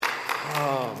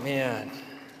Oh, man.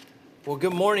 Well,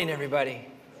 good morning, everybody.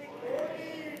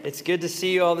 It's good to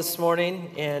see you all this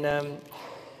morning, and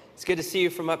it's good to see you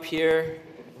from up here,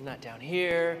 not down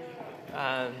here.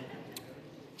 I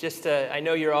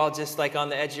know you're all just like on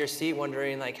the edge of your seat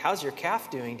wondering, like, how's your calf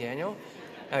doing, Daniel?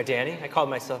 Oh, Danny. I called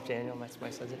myself Daniel. That's my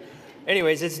son's name.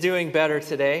 Anyways, it's doing better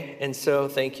today, and so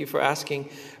thank you for asking.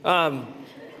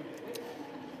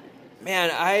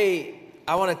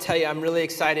 I want to tell you, I'm really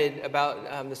excited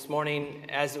about this morning,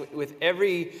 as with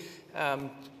every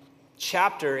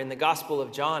chapter in the Gospel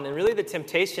of John. And really the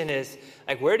temptation is,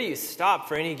 like, where do you stop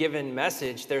for any given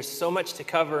message? There's so much to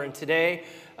cover. And today,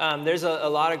 there's a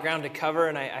lot of ground to cover.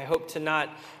 And I hope to not...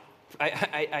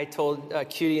 I told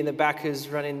Cutie in the back, who's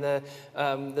running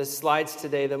the slides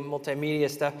today, the multimedia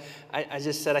stuff, I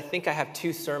just said, I think I have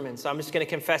 2 sermons. So I'm just going to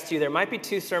confess to you, there might be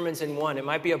 2 sermons in one. It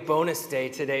might be a bonus day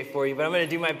today for you, but I'm going to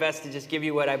do my best to just give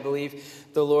you what I believe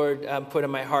the Lord put in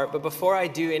my heart. But before I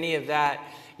do any of that,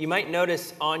 you might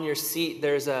notice on your seat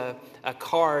there's a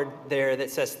card there that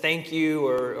says thank you,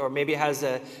 or maybe it has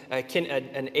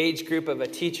an age group of a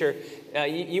teacher.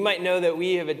 You might know that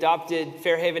we have adopted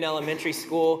Fairhaven Elementary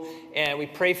School, and we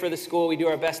pray for the school. We do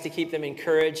our best to keep them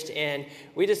encouraged, and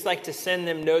we just like to send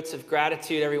them notes of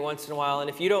gratitude every once in a while. And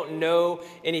if you don't know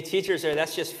any teachers there,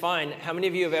 that's just fine. How many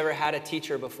of you have ever had a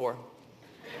teacher before?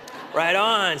 Right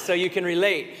on, so you can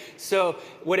relate. So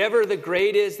whatever the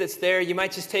grade is that's there, you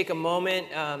might just take a moment.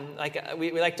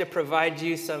 We like to provide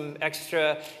you some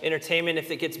extra entertainment.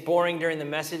 If it gets boring during the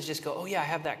message, just go, oh yeah, I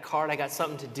have that card. I got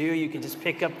something to do. You can just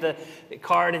pick up the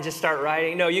card and just start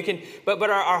writing. No, you can, but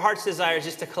our heart's desire is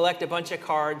just to collect a bunch of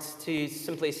cards to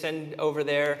simply send over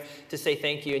there to say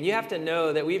thank you. And you have to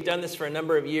know that we've done this for a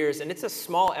number of years, and it's a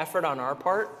small effort on our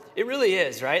part. It really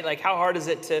is, right? Like, how hard is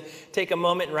it to take a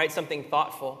moment and write something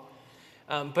thoughtful?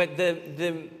 But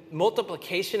the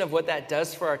multiplication of what that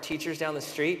does for our teachers down the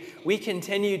street, we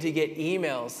continue to get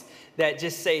emails that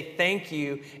just say thank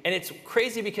you. And it's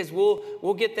crazy because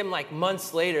we'll get them like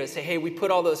months later and say, hey, we put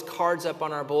all those cards up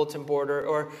on our bulletin board,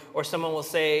 or someone will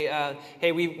say,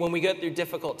 hey, when we go through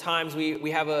difficult times,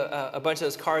 we have a bunch of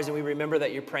those cards and we remember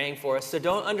that you're praying for us. So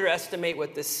don't underestimate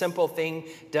what this simple thing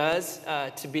does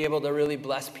to be able to really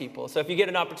bless people. So if you get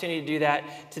an opportunity to do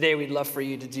that today, we'd love for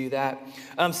you to do that.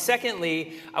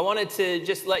 Secondly, I wanted to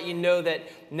just let you know that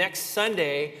next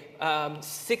Sunday,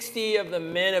 60 of the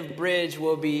men of Bridge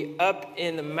will be up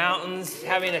in the mountains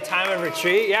having a time of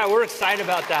retreat. Yeah, we're excited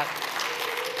about that.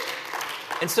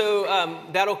 And so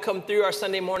that'll come through our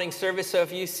Sunday morning service. So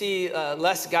if you see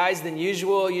less guys than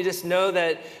usual, you just know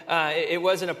that it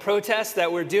wasn't a protest,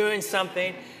 that we're doing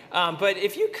something. But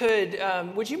if you could,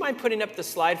 would you mind putting up the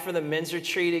slide for the men's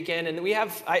retreat again? And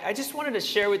I just wanted to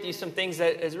share with you some things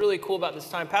that is really cool about this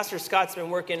time. Pastor Scott's been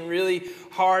working really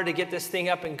hard to get this thing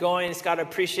up and going. Scott, I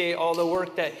appreciate all the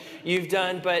work that you've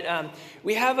done. But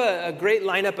we have a great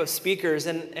lineup of speakers.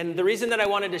 And the reason that I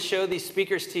wanted to show these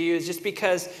speakers to you is just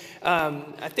because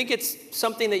I think it's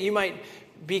something that you might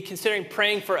be considering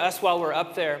praying for us while we're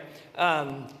up there.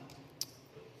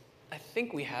 I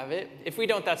think we have it. If we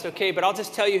don't, that's okay. But I'll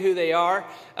just tell you who they are.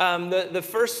 The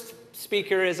first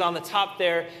speaker is on the top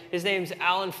there. His name's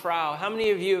Alan Frau. How many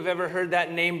of you have ever heard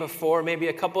that name before? Maybe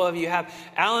a couple of you have.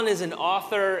 Alan is an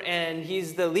author, and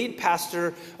he's the lead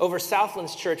pastor over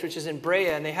Southlands Church, which is in Brea.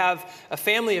 And they have a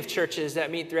family of churches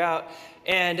that meet throughout.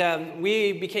 And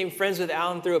we became friends with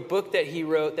Alan through a book that he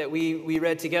wrote that we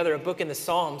read together, a book in the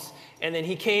Psalms. And then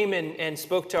he came and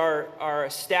spoke to our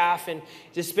staff and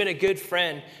just been a good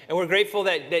friend. And we're grateful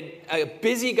that a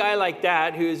busy guy like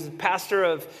that, who's pastor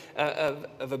of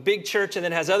a big church and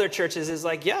then has other churches, is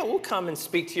like, yeah, we'll come and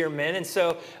speak to your men. And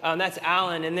so that's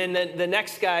Alan. And then the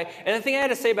next guy, and the thing I had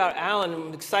to say about Alan,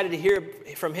 I'm excited to hear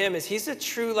from him, is he's a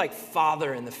true like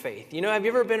father in the faith. You know, have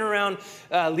you ever been around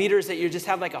leaders that you just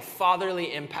have like a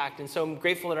fatherly impact? And so I'm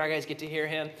grateful that our guys get to hear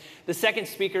him. The second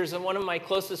speaker is one of my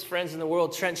closest friends in the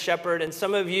world, Trent Shepard. And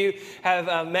some of you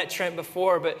have met Trent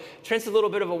before, but Trent's a little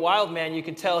bit of a wild man. You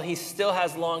can tell he still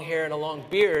has long hair and a long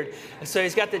beard. So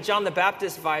he's got the John the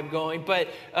Baptist vibe going. But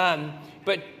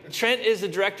Trent is the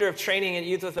director of training at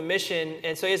Youth with a Mission,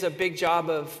 and so he has a big job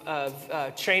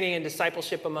of training and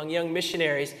discipleship among young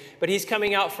missionaries. But he's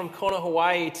coming out from Kona,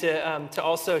 Hawaii to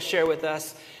also share with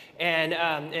us.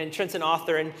 And Trent's an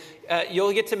author, and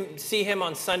you'll get to see him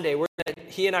on Sunday.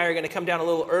 He and I are going to come down a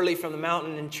little early from the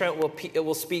mountain, and Trent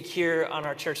will speak here on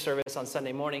our church service on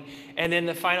Sunday morning. And then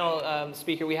the final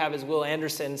speaker we have is Will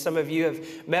Anderson. Some of you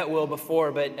have met Will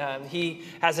before, but he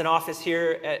has an office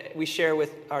here. We share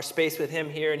with our space with him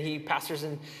here, and he pastors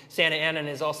in Santa Ana and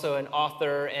is also an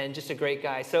author and just a great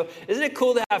guy. So isn't it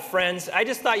cool to have friends? I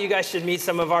just thought you guys should meet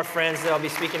some of our friends that will be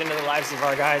speaking into the lives of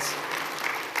our guys.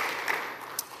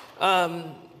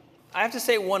 I have to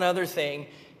say one other thing,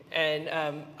 and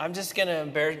I'm just going to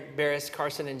embarrass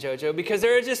Carson and JoJo because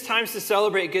there are just times to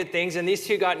celebrate good things, and these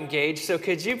two got engaged. So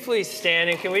could you please stand,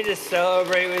 and can we just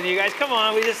celebrate with you guys? Come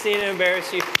on, we just need to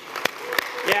embarrass you.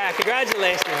 Yeah,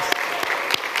 congratulations.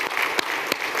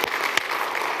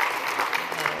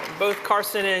 Both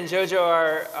Carson and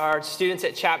JoJo are students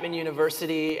at Chapman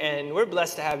University, and we're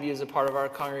blessed to have you as a part of our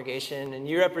congregation. And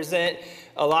you represent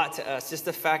a lot to us. Just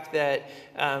the fact that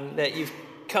you've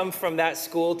come from that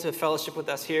school to fellowship with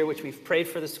us here, which we've prayed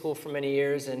for the school for many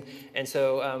years, and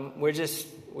so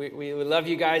we love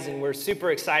you guys, and we're super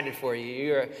excited for you.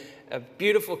 You're a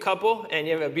beautiful couple, and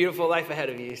you have a beautiful life ahead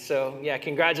of you. So yeah,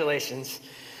 congratulations.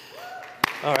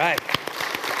 All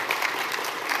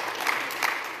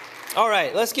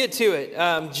right, let's get to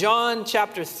it. John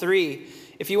chapter 3.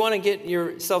 If you want to get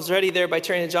yourselves ready there by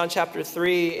turning to John chapter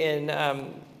 3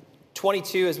 in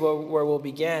 22 is where we'll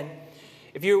begin.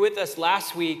 If you were with us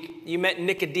last week, you met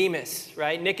Nicodemus,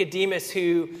 right? Nicodemus,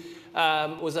 who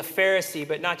was a Pharisee,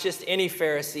 but not just any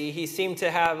Pharisee. He seemed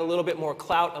to have a little bit more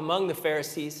clout among the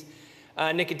Pharisees.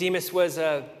 Nicodemus was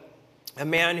a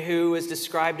man who was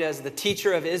described as the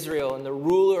teacher of Israel and the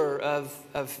ruler of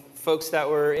folks that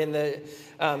were in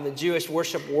the Jewish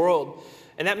worship world.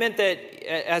 And that meant that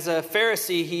as a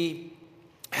Pharisee, he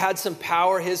had some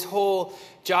power. His whole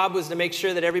job was to make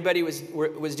sure that everybody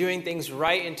was doing things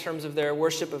right in terms of their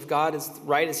worship of God as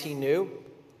right as he knew.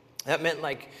 That meant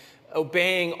like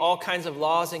obeying all kinds of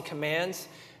laws and commands.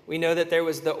 We know that there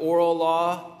was the oral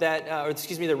law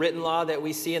the written law that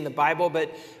we see in the Bible, but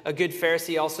a good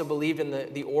Pharisee also believed in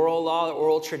the oral law, the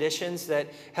oral traditions that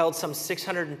held some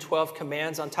 612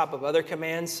 commands on top of other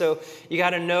commands. So you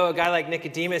got to know a guy like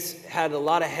Nicodemus had a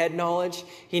lot of head knowledge.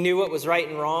 He knew what was right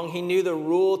and wrong. He knew the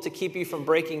rule to keep you from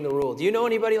breaking the rule. Do you know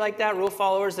anybody like that, rule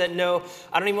followers that know,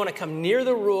 I don't even want to come near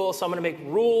the rule, so I'm going to make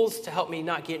rules to help me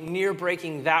not get near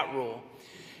breaking that rule?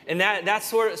 And that's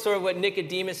sort of what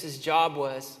Nicodemus's job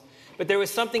was. But there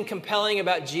was something compelling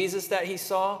about Jesus that he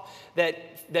saw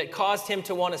that caused him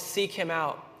to want to seek him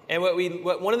out. And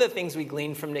one of the things we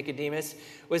gleaned from Nicodemus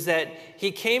was that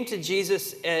he came to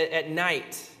Jesus at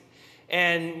night.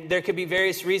 And there could be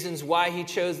various reasons why he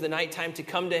chose the nighttime to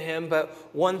come to him. But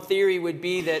one theory would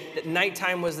be that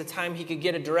nighttime was the time he could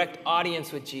get a direct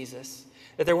audience with Jesus,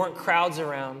 that there weren't crowds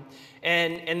around.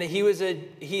 And that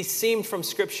he seemed from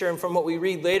Scripture and from what we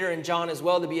read later in John as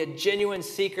well to be a genuine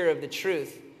seeker of the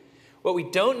truth. What we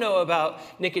don't know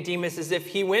about Nicodemus is if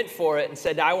he went for it and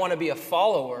said, I want to be a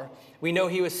follower. We know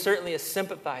he was certainly a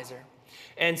sympathizer.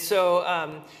 And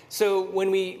so when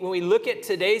we look at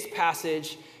today's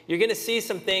passage, you're going to see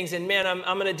some things. And man,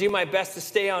 I'm going to do my best to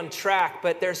stay on track.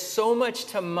 But there's so much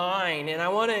to mine. And I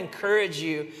want to encourage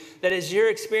you that as you're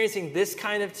experiencing this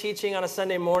kind of teaching on a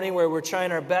Sunday morning where we're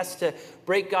trying our best to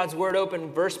break God's word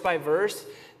open verse by verse,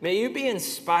 may you be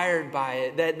inspired by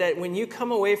it, that when you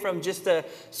come away from just a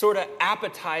sort of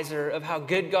appetizer of how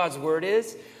good God's word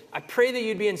is, I pray that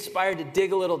you'd be inspired to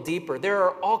dig a little deeper. There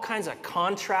are all kinds of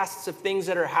contrasts of things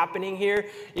that are happening here.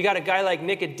 You got a guy like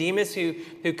Nicodemus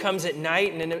who comes at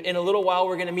night, and in a little while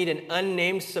we're going to meet an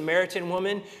unnamed Samaritan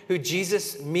woman who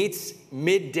Jesus meets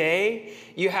midday.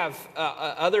 You have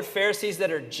other Pharisees that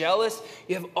are jealous.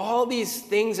 You have all these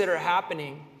things that are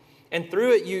happening. And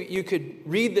through it, you could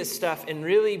read this stuff and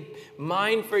really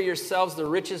mine for yourselves the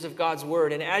riches of God's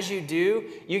word. And as you do,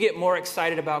 you get more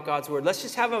excited about God's word. Let's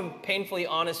just have a painfully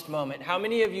honest moment. How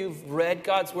many of you have read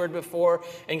God's word before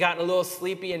and gotten a little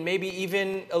sleepy and maybe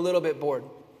even a little bit bored?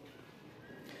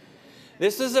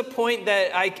 This is a point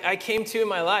that I came to in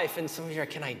my life. And some of you are,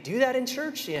 can I do that in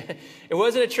church? Yeah. It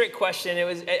wasn't a trick question.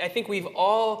 I think we've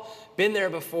all been there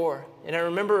before. And I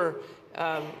remember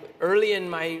early in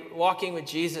my walking with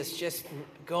Jesus, just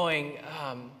going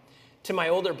to my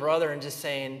older brother and just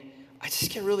saying, I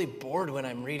just get really bored when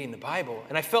I'm reading the Bible.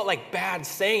 And I felt like bad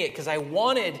saying it because I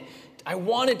wanted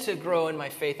to grow in my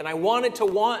faith and I wanted to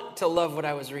love what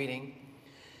I was reading.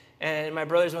 And my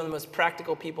brother's one of the most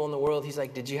practical people in the world. He's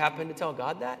like, did you happen to tell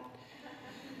God that?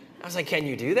 I was like, can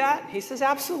you do that? He says,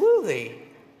 absolutely.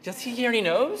 Does he already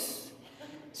knows?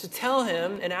 So tell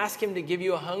him and ask him to give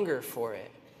you a hunger for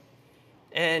it.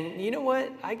 And you know what?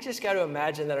 I just got to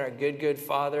imagine that our good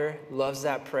Father loves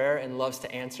that prayer and loves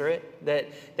to answer it,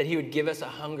 that he would give us a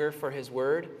hunger for his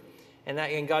word.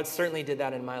 And God certainly did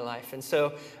that in my life. And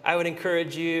so I would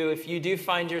encourage you, if you do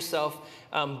find yourself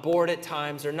bored at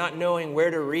times or not knowing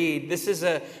where to read, this is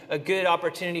a good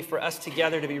opportunity for us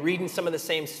together to be reading some of the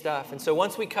same stuff. And so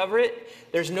once we cover it,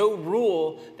 there's no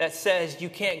rule that says you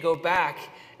can't go back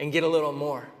and get a little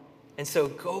more. And so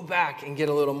go back and get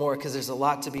a little more because there's a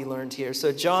lot to be learned here.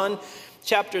 So John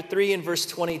chapter 3 and verse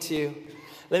 22.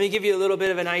 Let me give you a little bit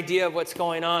of an idea of what's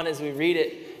going on as we read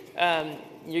it.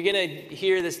 You're going to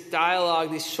hear this dialogue,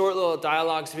 these short little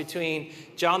dialogues between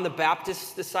John the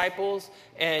Baptist's disciples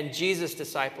and Jesus'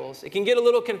 disciples. It can get a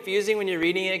little confusing when you're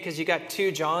reading it because you got two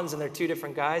Johns and they're two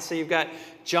different guys. So you've got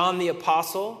John the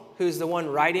Apostle, who's the one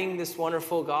writing this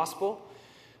wonderful gospel.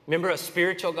 Remember, a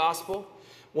spiritual gospel,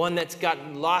 one that's got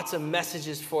lots of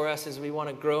messages for us as we want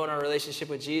to grow in our relationship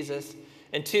with Jesus.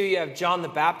 And two, you have John the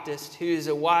Baptist, who's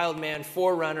a wild man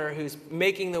forerunner who's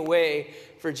making the way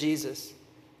for Jesus.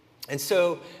 And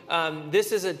so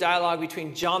this is a dialogue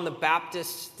between John the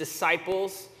Baptist's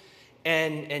disciples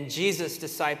and Jesus'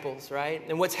 disciples, right?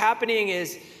 And what's happening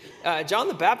is John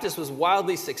the Baptist was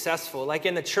wildly successful. Like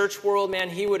in the church world, man,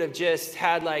 he would have just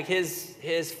had like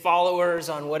his followers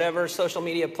on whatever social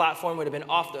media platform would have been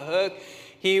off the hook.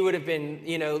 He would have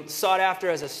been, sought after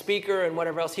as a speaker and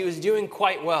whatever else. He was doing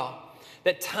quite well.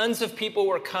 That tons of people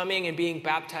were coming and being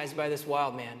baptized by this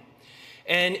wild man.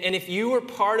 And if you were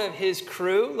part of his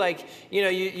crew, like,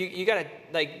 you got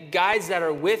like guys that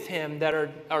are with him, that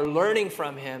are learning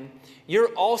from him, you're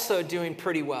also doing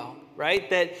pretty well, right?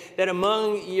 That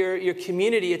among your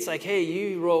community, it's like, hey,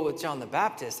 you roll with John the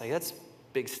Baptist. Like, that's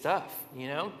big stuff,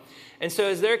 And so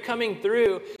as they're coming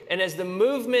through, and as the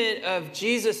movement of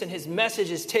Jesus and his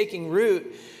message is taking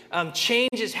root,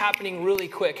 change is happening really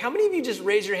quick. How many of you just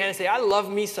raise your hand and say, I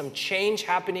love me some change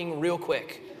happening real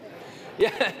quick?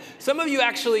 Yeah, some of you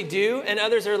actually do, and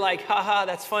others are like, haha,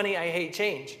 that's funny, I hate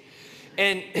change.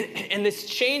 And this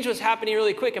change was happening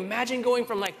really quick. Imagine going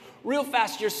from like real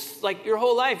fast, your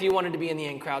whole life you wanted to be in the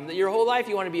in crowd. Your whole life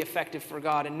you want to be effective for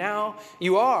God, and now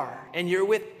you are, and you're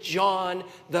with John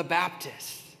the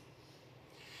Baptist.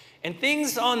 And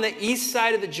things on the east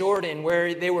side of the Jordan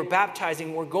where they were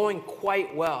baptizing were going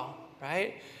quite well,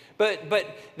 right?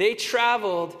 But they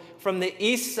traveled from the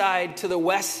east side to the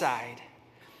west side.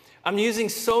 I'm using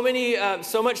so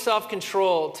much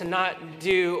self-control to not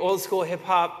do old school hip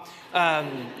hop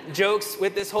jokes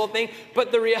with this whole thing.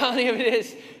 But the reality of it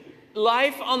is,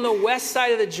 life on the west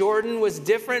side of the Jordan was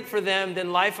different for them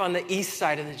than life on the east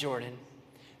side of the Jordan.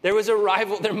 There was a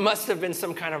rival. There must have been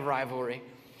some kind of rivalry.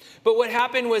 But what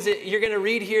happened was you're going to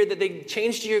read here that they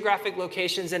changed geographic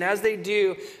locations. And as they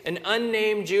do, an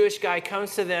unnamed Jewish guy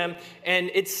comes to them.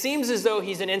 And it seems as though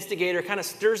he's an instigator, kind of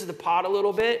stirs the pot a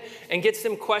little bit and gets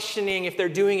them questioning if they're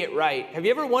doing it right. Have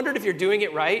you ever wondered if you're doing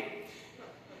it right?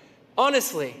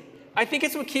 Honestly, I think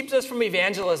it's what keeps us from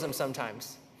evangelism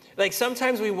sometimes. Like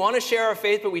sometimes we want to share our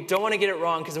faith, but we don't want to get it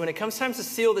wrong. Because when it comes time to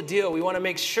seal the deal, we want to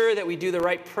make sure that we do the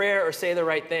right prayer or say the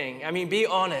right thing. I mean, be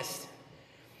honest.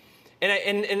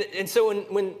 And so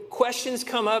when questions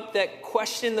come up that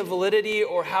question the validity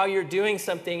or how you're doing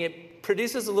something, it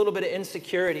produces a little bit of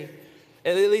insecurity.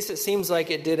 At least it seems like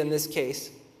it did in this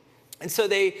case. And so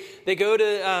they go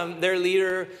to their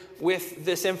leader with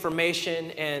this information,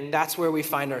 and that's where we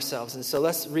find ourselves. And so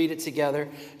let's read it together.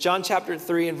 John chapter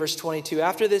 3 and verse 22.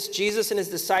 After this, Jesus and his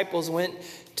disciples went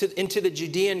into the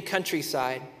Judean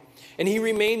countryside, and he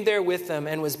remained there with them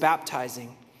and was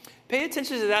baptizing. Pay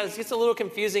attention to that. It gets a little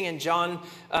confusing in John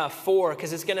 4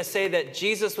 because it's going to say that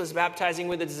Jesus was baptizing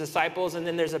with his disciples, and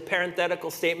then there's a parenthetical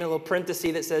statement, a little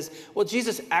parenthesis that says, well,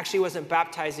 Jesus actually wasn't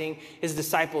baptizing, his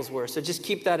disciples were. So just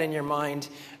keep that in your mind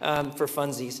for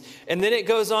funsies. And then it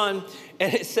goes on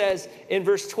and it says in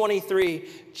verse 23,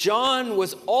 John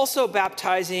was also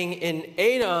baptizing in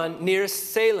Aenon near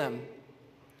Salem,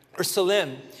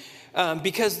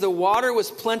 because the water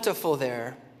was plentiful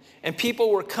there. And people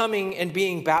were coming and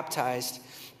being baptized,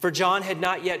 for John had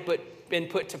not yet been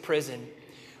put to prison.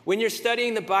 When you're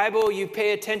studying the Bible, you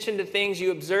pay attention to things, you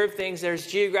observe things. There's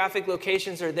geographic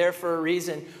locations are there for a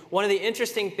reason. One of the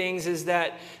interesting things is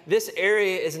that this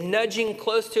area is nudging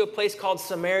close to a place called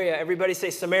Samaria. Everybody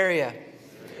say Samaria.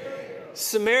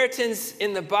 Samaritans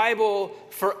in the Bible,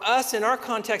 for us in our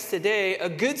context today, a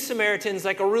good Samaritan is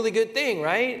like a really good thing,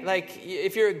 right? Like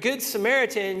if you're a good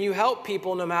Samaritan, you help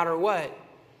people no matter what.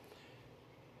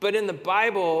 But in the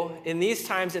Bible, in these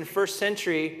times in first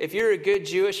century, if you're a good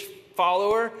Jewish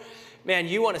follower, man,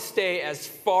 you want to stay as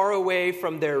far away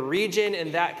from their region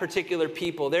and that particular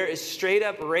people. There is straight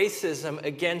up racism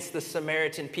against the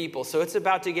Samaritan people. So it's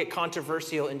about to get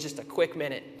controversial in just a quick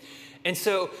minute. And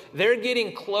so they're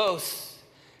getting close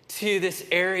to this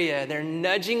area. They're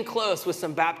nudging close with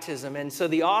some baptism. And so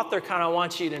the author kind of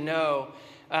wants you to know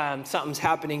something's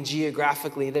happening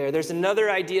geographically there. There's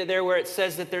another idea there where it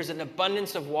says that there's an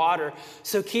abundance of water.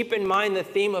 So keep in mind the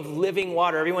theme of living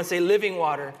water. Everyone say living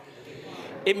water.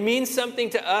 It means something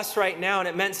to us right now, and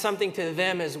it meant something to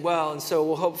them as well. And so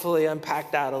we'll hopefully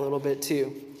unpack that a little bit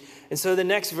too. And so the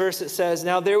next verse it says,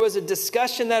 "Now there was a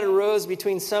discussion that arose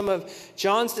between some of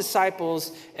John's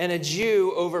disciples and a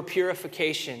Jew over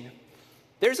purification."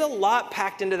 There's a lot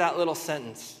packed into that little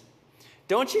sentence.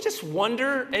 Don't you just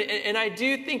wonder, and I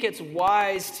do think it's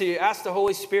wise to ask the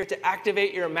Holy Spirit to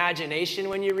activate your imagination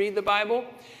when you read the Bible,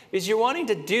 because you're wanting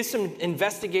to do some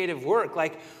investigative work.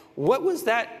 Like, what was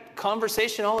that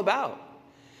conversation all about?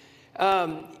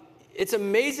 It's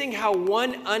amazing how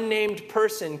one unnamed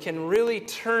person can really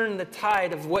turn the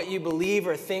tide of what you believe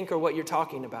or think or what you're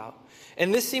talking about.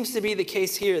 And this seems to be the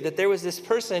case here, that there was this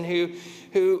person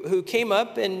who came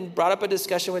up and brought up a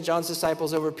discussion with John's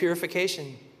disciples over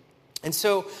purification. And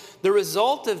so the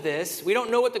result of this, we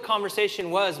don't know what the conversation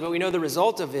was, but we know the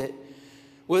result of it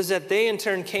was that they in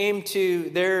turn came to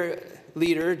their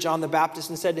leader, John the Baptist,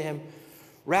 and said to him,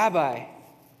 "Rabbi,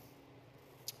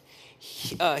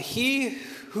 he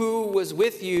who was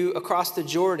with you across the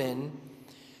Jordan,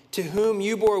 to whom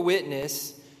you bore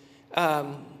witness," I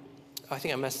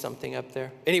think I messed something up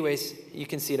there. Anyways, you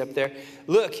can see it up there.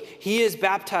 "Look, he is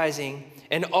baptizing,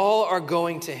 and all are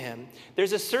going to him."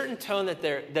 There's a certain tone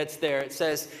that's there. It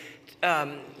says,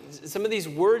 some of these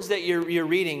words that you're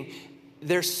reading,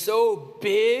 they're so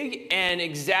big and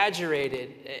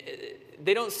exaggerated.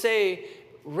 They don't say,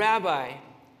 "Rabbi,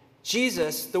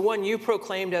 Jesus, the one you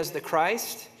proclaimed as the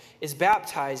Christ, is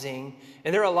baptizing,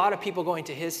 and there are a lot of people going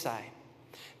to his side."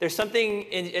 There's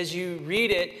something as you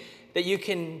read it that you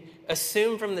can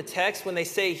assume from the text when they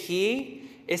say he.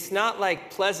 It's not like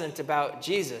pleasant about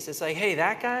Jesus. It's like, hey,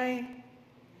 that guy,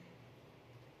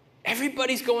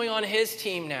 everybody's going on his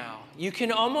team now. You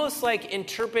can almost like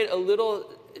interpret a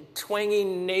little twangy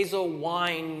nasal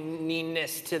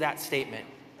whininess to that statement.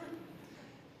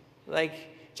 Like,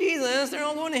 Jesus, they're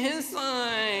all going to his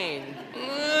side.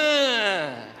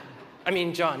 I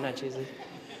mean, John, not Jesus.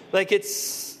 Like,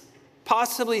 it's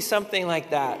possibly something like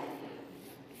that.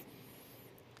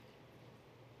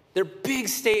 They're big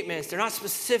statements. They're not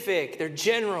specific. They're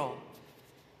general.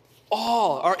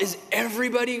 Is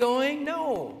everybody going?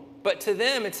 No. But to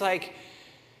them, it's like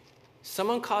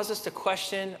someone caused us to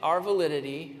question our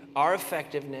validity, our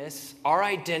effectiveness, our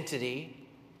identity.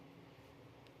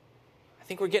 I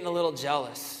think we're getting a little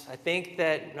jealous. I think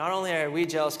that not only are we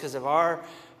jealous because of our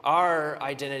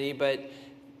identity, but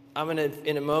I'm going to,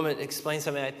 in a moment, explain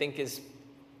something I think is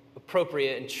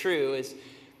appropriate and true, is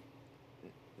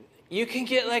you can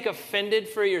get like offended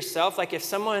for yourself. Like if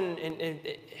someone's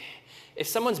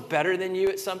better than you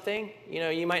at something,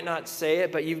 you might not say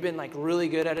it, but you've been like really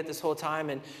good at it this whole time,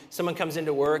 and someone comes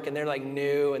into work and they're like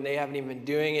new and they haven't even been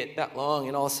doing it that long,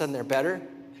 and all of a sudden they're better.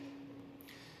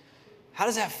 How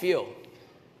does that feel?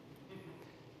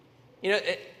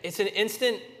 It's an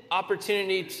instant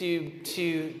opportunity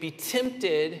to be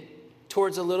tempted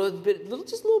towards just a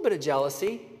little bit of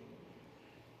jealousy.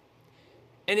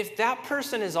 And if that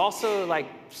person is also like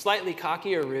slightly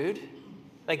cocky or rude,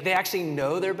 like they actually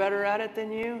know they're better at it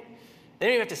than you, they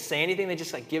don't even have to say anything. They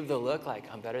just like give the look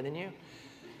like, I'm better than you.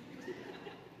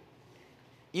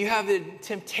 You have the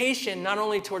temptation not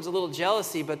only towards a little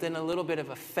jealousy, but then a little bit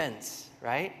of offense,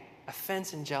 right?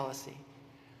 Offense and jealousy.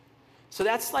 So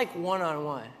that's like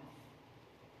one-on-one.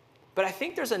 But I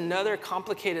think there's another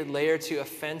complicated layer to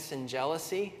offense and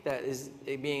jealousy that is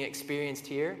being experienced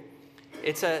here.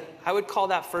 I would call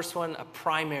that first one a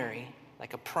primary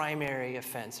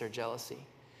offense or jealousy.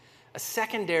 A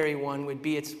secondary one would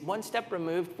be it's one step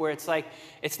removed, where it's like,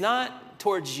 it's not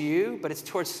towards you, but it's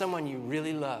towards someone you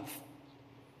really love.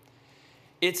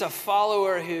 It's a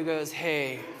follower who goes,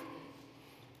 hey,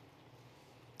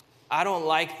 I don't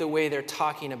like the way they're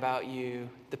talking about you,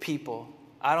 the people.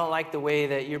 I don't like the way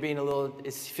that you're being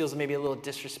it feels maybe a little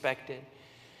disrespected.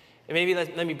 And maybe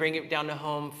let me bring it down to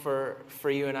home for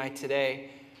you and I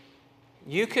today.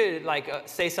 You could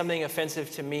say something offensive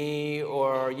to me,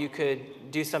 or you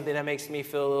could do something that makes me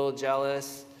feel a little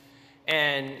jealous,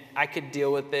 and I could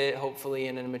deal with it hopefully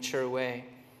in a mature way.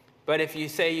 But if you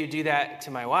say you do that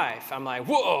to my wife, I'm like,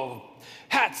 whoa,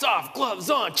 hats off, gloves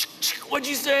on, what'd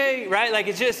you say? Right? Like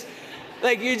it's just,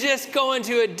 like you just go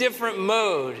into a different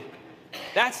mode.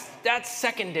 That's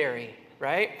secondary,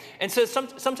 right? And so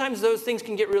sometimes those things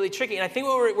can get really tricky. And I think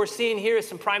what we're seeing here is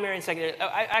some primary and secondary.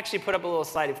 I actually put up a little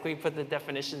slide if we put the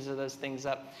definitions of those things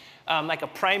up. Like a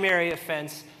primary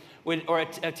offense or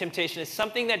a temptation is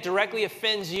something that directly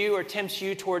offends you or tempts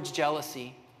you towards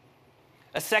jealousy.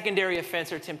 A secondary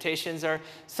offense or temptations are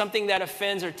something that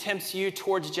offends or tempts you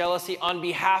towards jealousy on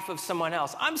behalf of someone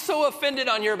else. I'm so offended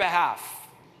on your behalf.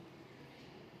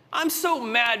 I'm so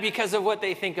mad because of what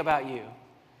they think about you.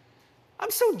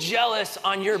 I'm so jealous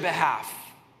on your behalf.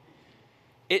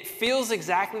 It feels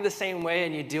exactly the same way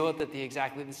and you deal with it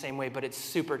exactly the same way, but it's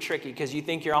super tricky because you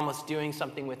think you're almost doing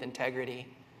something with integrity,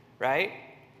 right?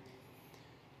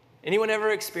 Anyone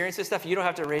ever experienced this stuff? You don't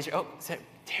have to raise your,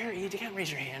 Terry, you can't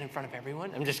raise your hand in front of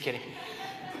everyone. I'm just kidding.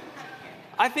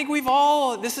 I think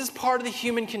this is part of the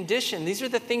human condition. These are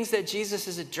the things that Jesus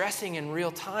is addressing in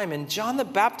real time. And John the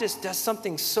Baptist does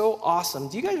something so awesome.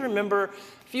 Do you guys remember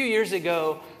a few years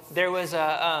ago, there was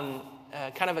a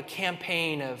kind of a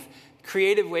campaign of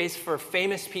creative ways for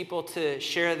famous people to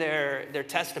share their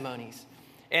testimonies.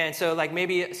 And so like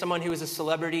maybe someone who was a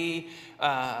celebrity,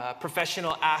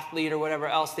 professional athlete or whatever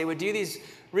else, they would do these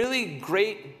really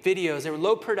great videos. They were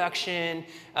low production,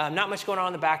 not much going on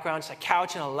in the background, just a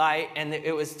couch and a light, and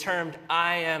it was termed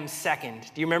I Am Second.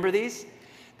 Do you remember these?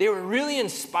 They were really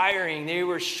inspiring. They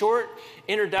were short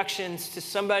introductions to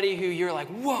somebody who you're like,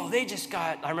 whoa, they just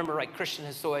got, I remember like Christian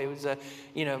Hosoi was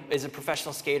is a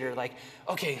professional skater. Like,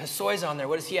 okay, Hosoi's on there.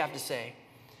 What does he have to say?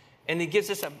 And it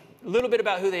gives us a little bit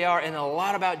about who they are and a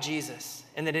lot about Jesus.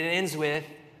 And then it ends with,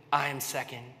 I am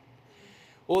second.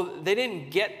 Well, they didn't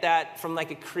get that from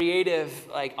like a creative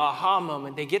like aha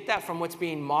moment. They get that from what's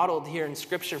being modeled here in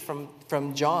Scripture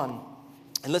from John.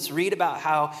 And let's read about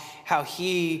how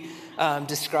he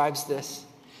describes this.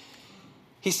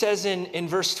 He says in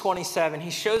verse 27, he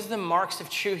shows them marks of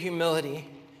true humility.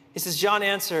 He says, John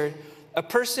answered, a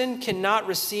person cannot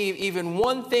receive even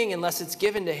one thing unless it's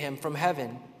given to him from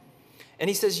heaven. And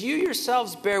he says, you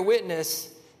yourselves bear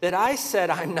witness that I said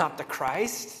I'm not the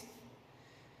Christ,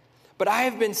 but I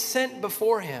have been sent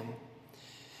before him.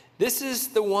 This is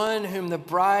the one whom the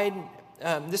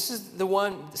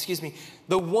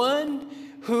one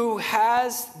who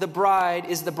has the bride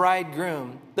is the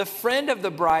bridegroom. The friend of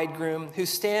the bridegroom who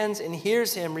stands and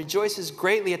hears him rejoices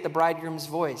greatly at the bridegroom's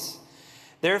voice.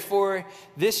 Therefore,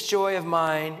 this joy of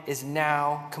mine is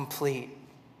now complete.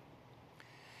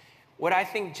 What I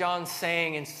think John's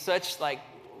saying in such like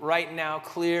right now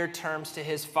clear terms to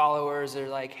his followers are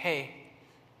like, hey,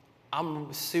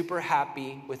 I'm super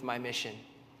happy with my mission.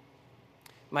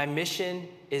 My mission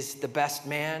is the best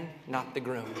man, not the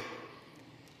groom.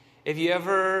 If you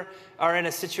ever are in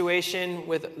a situation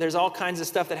with, there's all kinds of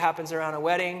stuff that happens around a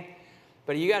wedding,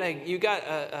 but you got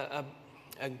a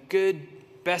good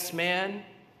best man,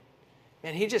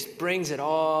 and he just brings it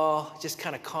all, just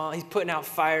kind of calm. He's putting out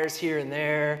fires here and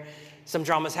there. Some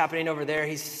drama's happening over there.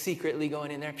 He's secretly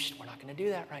going in there. We're not going to do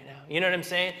that right now. You know what I'm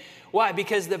saying? Why?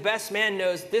 Because the best man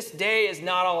knows this day is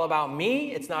not all about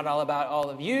me. It's not all about all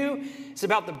of you. It's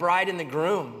about the bride and the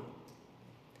groom.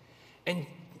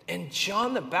 And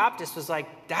John the Baptist was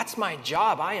like, that's my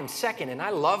job. I am second, and I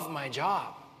love my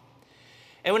job.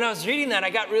 And when I was reading that, I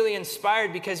got really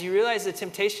inspired because you realize the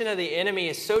temptation of the enemy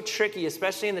is so tricky,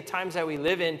 especially in the times that we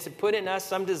live in, to put in us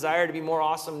some desire to be more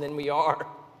awesome than we are,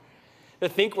 to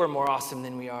think we're more awesome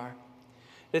than we are,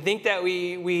 to think that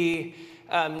we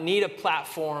need a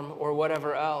platform or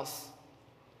whatever else.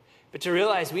 But to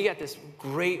realize we got this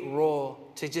great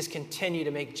role to just continue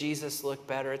to make Jesus look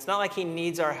better. It's not like he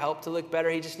needs our help to look better.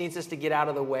 He just needs us to get out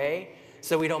of the way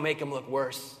so we don't make him look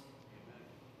worse.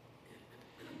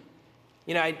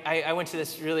 You know, I went to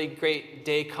this really great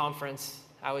day conference.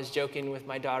 I was joking with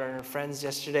my daughter and her friends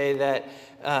yesterday that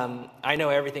I know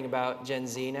everything about Gen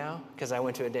Z now because I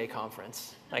went to a day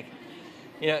conference. Like,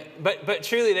 you know, but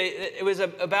truly, it was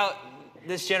about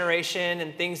this generation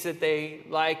and things that they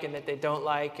like and that they don't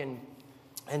like and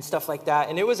stuff like that.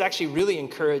 And it was actually really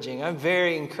encouraging. I'm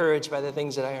very encouraged by the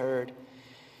things that I heard.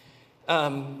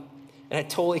 And I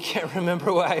totally can't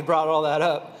remember why I brought all that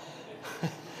up.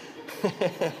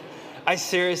 I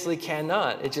seriously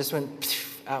cannot. It just went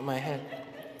out my head.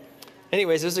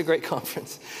 Anyways, it was a great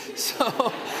conference.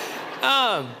 So,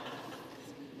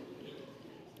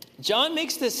 John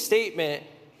makes this statement.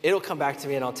 It'll come back to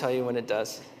me and I'll tell you when it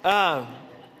does.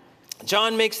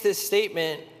 John makes this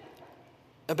statement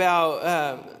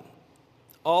about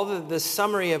all the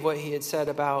summary of what he had said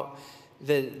about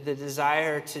the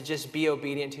desire to just be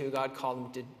obedient to who God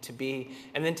called him to be,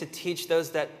 and then to teach those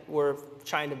that were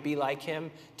trying to be like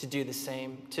him to do the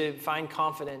same, to find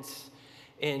confidence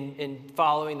in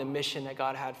following the mission that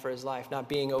God had for his life, not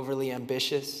being overly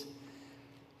ambitious.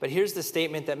 But here's the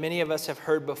statement that many of us have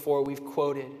heard before, we've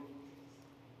quoted.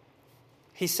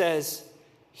 He says,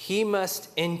 he must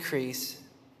increase,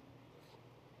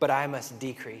 but I must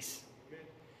decrease.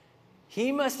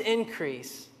 He must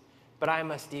increase, but I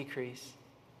must decrease.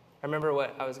 I remember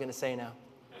what I was going to say now.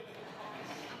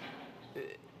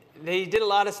 They did a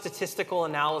lot of statistical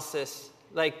analysis,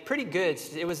 like pretty good.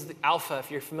 It was Alpha, if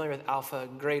you're familiar with Alpha,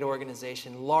 great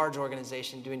organization, large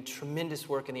organization, doing tremendous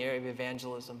work in the area of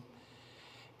evangelism.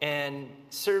 and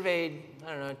surveyed,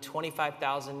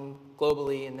 25,000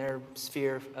 globally in their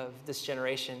sphere of this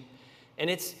generation. And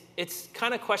it's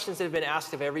kind of questions that have been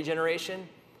asked of every generation,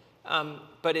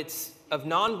 but it's of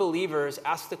non-believers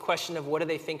asked the question of what do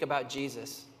they think about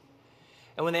Jesus?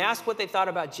 And when they asked what they thought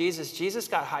about Jesus, Jesus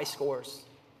got high scores.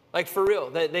 Like for real,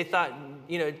 they thought,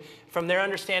 from their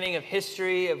understanding of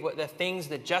history, of what the things,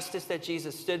 the justice that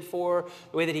Jesus stood for,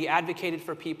 the way that he advocated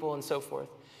for people and so forth.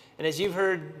 And as you've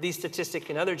heard these statistics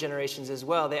in other generations as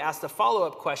well, they asked a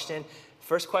follow-up question.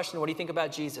 First question, what do you think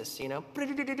about Jesus?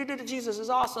 Jesus is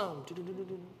awesome.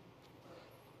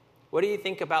 What do you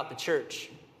think about the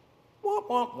church? Womp,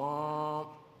 womp, womp.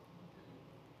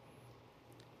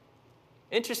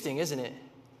 Interesting, isn't it?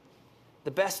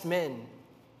 The best men,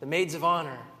 the maids of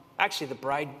honor, actually the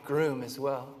bridegroom as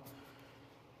well.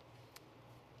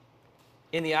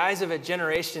 In the eyes of a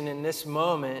generation in this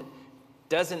moment,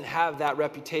 doesn't have that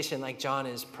reputation like John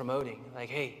is promoting. Like,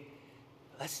 hey,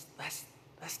 let's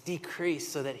decrease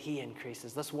so that he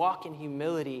increases. Let's walk in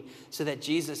humility so that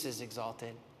Jesus is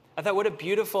exalted. I thought, what a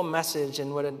beautiful message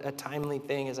and what a timely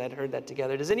thing as I'd heard that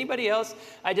together. Does anybody else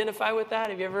identify with that?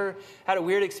 Have you ever had a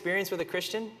weird experience with a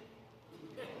Christian?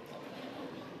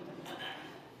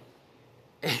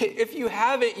 If you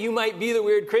haven't, you might be the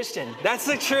weird Christian. That's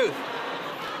the truth.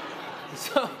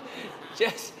 So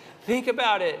just think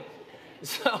about it.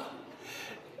 So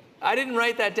I didn't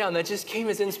write that down. That just came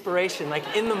as inspiration, like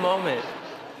in the moment.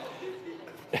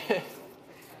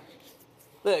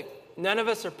 Look, none of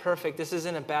us are perfect. This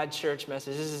isn't a bad church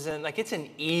message. This isn't it's an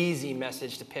easy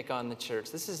message to pick on the church.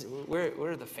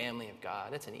 We're the family of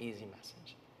God. It's an easy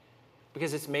message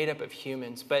because it's made up of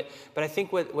humans. But I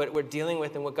think what we're dealing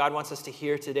with and what God wants us to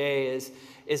hear today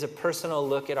is a personal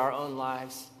look at our own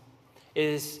lives.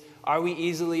 Are we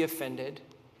easily offended?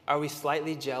 Are we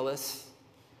slightly jealous?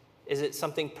 Is it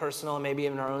something personal, maybe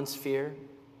in our own sphere?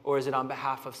 Or is it on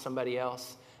behalf of somebody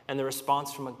else? And the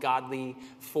response from a godly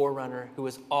forerunner who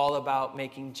was all about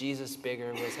making Jesus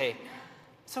bigger was, hey,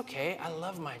 it's okay. I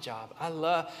love my job.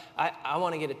 I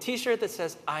want to get a t-shirt that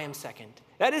says, I am second.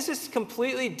 That is just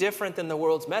completely different than the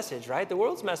world's message, right? The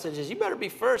world's message is you better be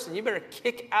first and you better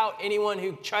kick out anyone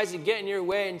who tries to get in your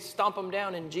way and stomp them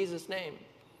down in Jesus' name.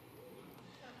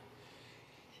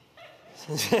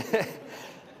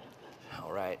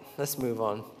 All right, let's move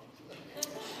on.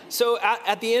 So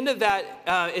at the end of that,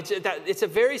 it's a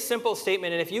very simple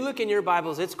statement. And if you look in your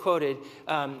Bibles, it's quoted,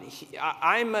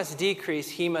 I must decrease,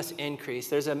 he must increase.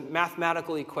 There's a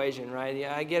mathematical equation, right?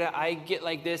 Yeah, I get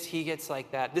like this, he gets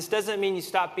like that. This doesn't mean you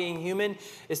stop being human.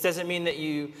 This doesn't mean that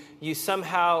you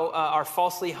somehow are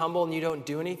falsely humble and you don't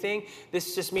do anything.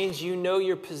 This just means you know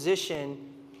your position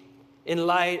in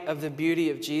light of the beauty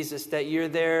of Jesus, that you're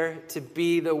there to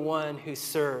be the one who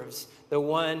serves, the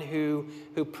one who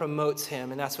promotes him.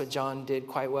 And that's what John did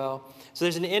quite well. So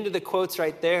there's an end to the quotes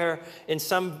right there in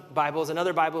some Bibles. In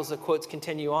other Bibles, the quotes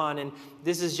continue on. And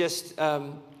this is just,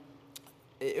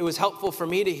 it was helpful for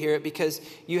me to hear it because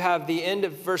you have the end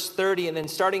of verse 30 and then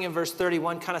starting in verse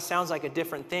 31 kind of sounds like a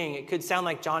different thing. It could sound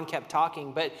like John kept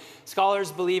talking, but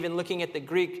scholars believe in looking at the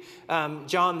Greek,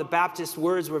 John the Baptist's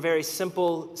words were very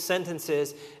simple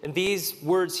sentences. And these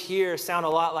words here sound a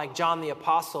lot like John the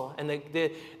Apostle. And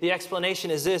the explanation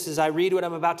is this, as I read what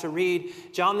I'm about to read,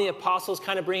 John the Apostle is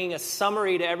kind of bringing a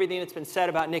summary to everything that's been said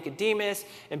about Nicodemus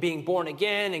and being born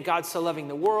again and God so loving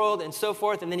the world and so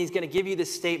forth. And then he's going to give you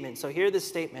this statement. So hear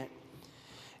this statement.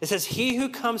 It says, he who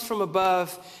comes from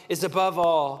above is above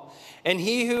all, and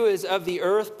he who is of the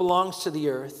earth belongs to the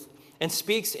earth and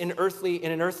speaks in an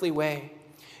earthly way.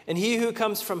 And he who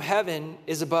comes from heaven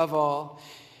is above all.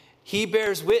 He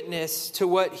bears witness to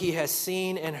what he has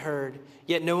seen and heard,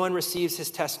 yet no one receives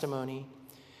his testimony.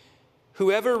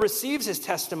 Whoever receives his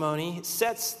testimony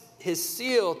sets his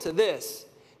seal to this,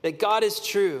 that God is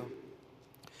true.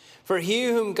 For he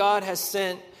whom God has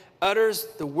sent utters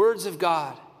the words of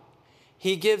God.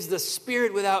 He gives the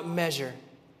Spirit without measure.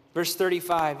 Verse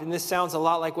 35, and this sounds a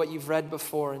lot like what you've read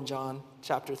before in John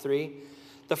chapter 3.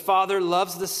 The Father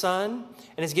loves the Son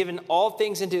and has given all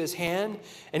things into his hand.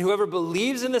 And whoever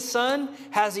believes in the Son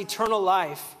has eternal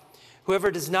life.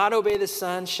 Whoever does not obey the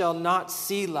Son shall not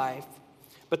see life,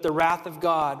 but the wrath of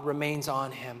God remains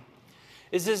on him.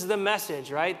 This is the message,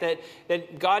 right?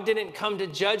 That God didn't come to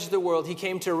judge the world. He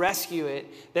came to rescue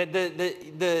it. That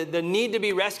the need to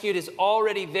be rescued is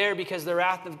already there because the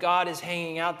wrath of God is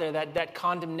hanging out there. That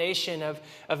condemnation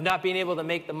of not being able to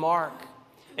make the mark.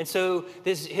 And so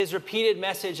his repeated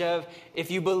message of, if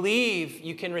you believe,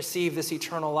 you can receive this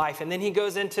eternal life. And then he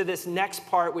goes into this next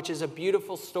part, which is a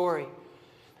beautiful story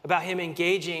about him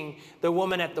engaging the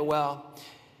woman at the well.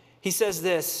 He says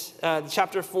this,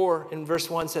 chapter 4 in verse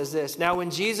 1 says this. Now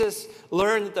when Jesus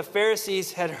learned that the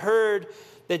Pharisees had heard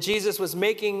that Jesus was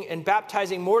making and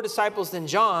baptizing more disciples than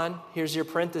John, here's your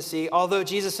parenthesis, although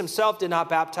Jesus himself did not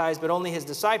baptize, but only his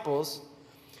disciples,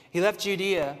 he left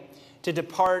Judea to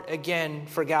depart again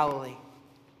for Galilee.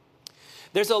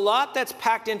 There's a lot that's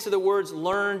packed into the words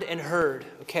learned and heard,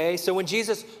 okay? So when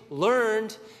Jesus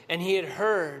learned and he had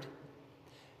heard,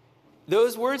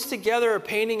 those words together are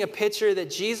painting a picture that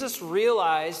Jesus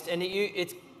realized, and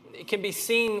it can be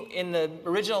seen in the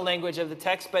original language of the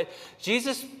text, but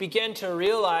Jesus began to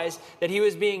realize that he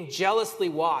was being jealously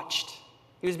watched.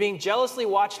 He was being jealously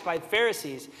watched by the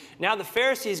Pharisees. Now the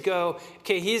Pharisees go,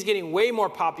 okay, he's getting way more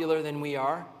popular than we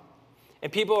are,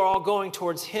 and people are all going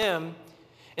towards him.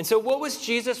 And so what was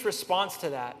Jesus' response to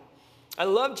that? I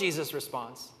love Jesus'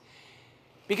 response.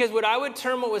 Because what I would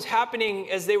term what was happening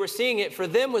as they were seeing it for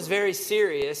them was very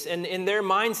serious. And in their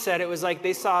mindset, it was like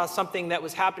they saw something that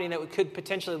was happening that could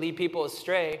potentially lead people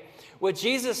astray. What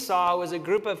Jesus saw was a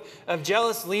group of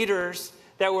jealous leaders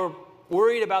that were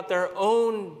worried about their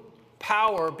own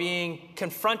power being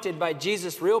confronted by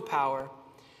Jesus' real power.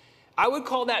 I would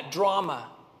call that drama,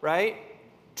 right?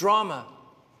 Drama.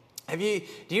 Do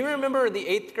you remember the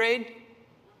 8th grade?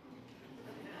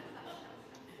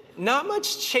 Not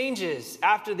much changes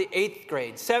after the 8th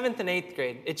grade, 7th and 8th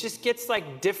grade. It just gets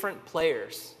like different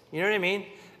players. You know what I mean?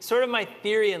 Sort of my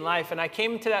theory in life. And I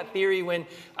came to that theory when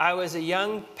I was a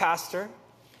young pastor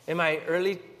in my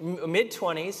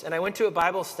mid-20s, and I went to a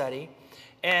Bible study.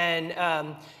 And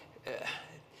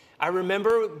I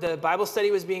remember the Bible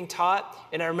study was being taught,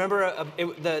 and I remember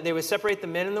they would separate the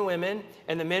men and the women,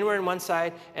 and the men were on one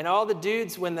side, and all the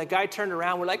dudes, when the guy turned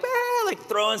around, were like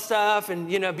throwing stuff and,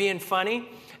 being funny.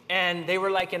 And they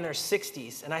were like in their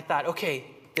 60s. And I thought, okay,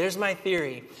 there's my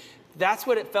theory. That's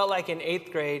what it felt like in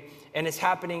 8th grade, and it's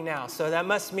happening now. So that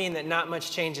must mean that not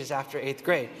much changes after 8th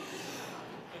grade.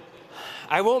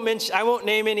 I won't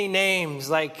name any names,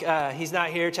 like he's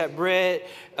not here, Chet Britt,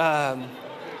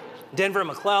 Denver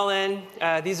McClellan.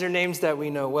 These are names that we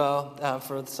know well,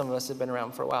 for some of us who have been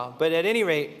around for a while. But at any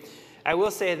rate, I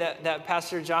will say that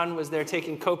Pastor John was there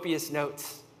taking copious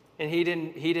notes. And he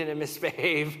didn't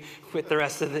misbehave with the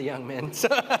rest of the young men. So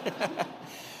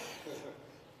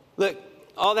look,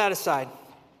 all that aside,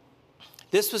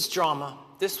 this was drama.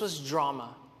 This was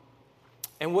drama.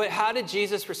 And how did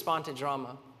Jesus respond to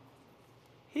drama?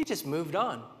 He just moved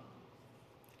on.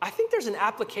 I think there's an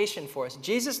application for us.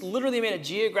 Jesus literally made a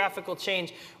geographical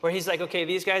change where he's like, okay,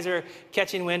 these guys are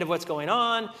catching wind of what's going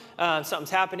on. Something's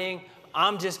happening.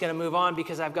 I'm just going to move on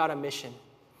because I've got a mission.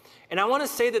 And I want to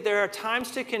say that there are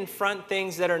times to confront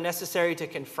things that are necessary to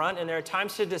confront, and there are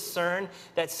times to discern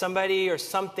that somebody or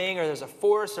something, or there's a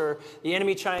force or the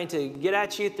enemy trying to get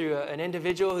at you through an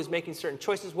individual who's making certain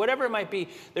choices, whatever it might be.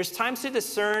 There's times to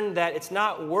discern that it's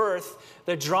not worth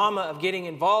the drama of getting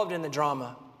involved in the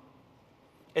drama.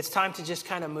 It's time to just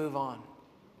kind of move on.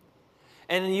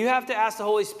 And you have to ask the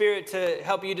Holy Spirit to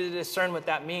help you to discern what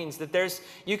that means. That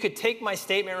you could take my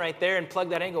statement right there and plug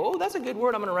that in and go, oh, that's a good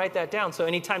word. I'm going to write that down. So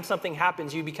anytime something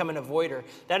happens, you become an avoider.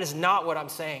 That is not what I'm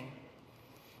saying.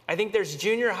 I think there's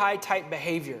junior high type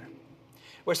behavior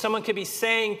where someone could be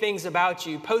saying things about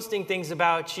you, posting things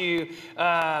about you,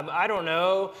 I don't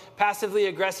know, passively,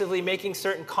 aggressively making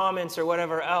certain comments or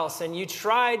whatever else. And you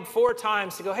tried 4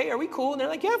 times to go, hey, are we cool? And they're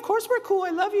like, yeah, of course we're cool.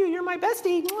 I love you. You're my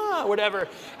bestie. Mwah, whatever.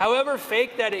 However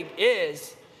fake that it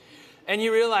is. And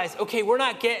you realize, okay, we're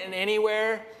not getting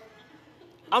anywhere.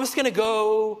 I'm just going to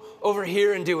go over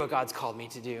here and do what God's called me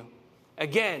to do.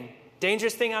 Again,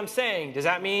 dangerous thing I'm saying. Does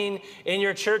that mean in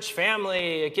your church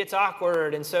family it gets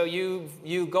awkward and so you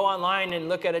go online and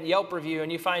look at a Yelp review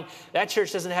and you find that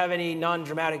church doesn't have any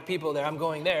non-dramatic people there, I'm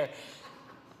going there?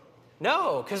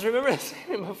 No, because remember I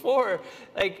said before,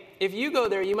 like if you go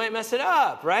there you might mess it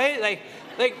up, right?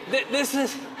 This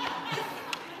is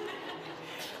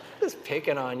just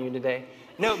picking on you today.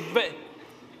 No,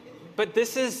 but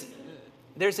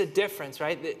there's a difference,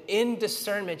 right? In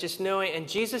discernment, just knowing, and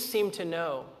Jesus seemed to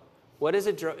know. What is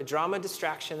a drama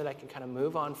distraction that I can kind of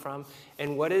move on from?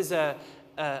 And what is an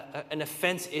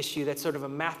offense issue that's sort of a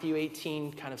Matthew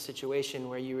 18 kind of situation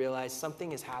where you realize something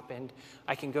has happened.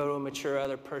 I can go to a mature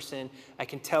other person. I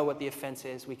can tell what the offense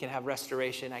is. We can have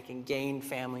restoration. I can gain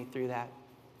family through that.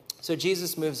 So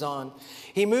Jesus moves on.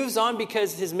 He moves on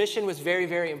because his mission was very,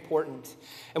 very important.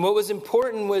 And what was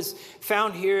important was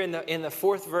found here in the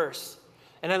 4th verse.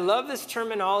 And I love this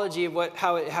terminology of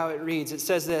how it reads. It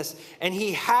says this, and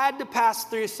he had to pass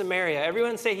through Samaria.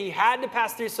 Everyone say he had to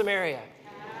pass through Samaria.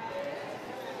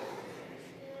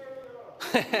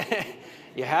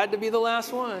 You had to be the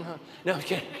last one, huh? No, I'm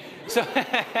kidding.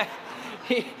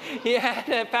 he had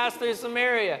to pass through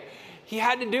Samaria. He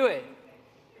had to do it.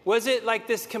 Was it like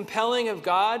this compelling of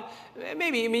God?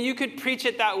 Maybe. I mean, you could preach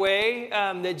it that way,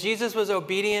 that Jesus was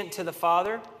obedient to the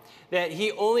Father, that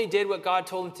he only did what God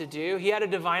told him to do. He had a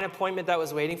divine appointment that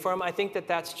was waiting for him. I think that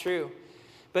that's true.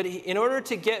 But in order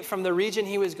to get from the region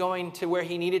he was going to where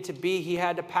he needed to be, he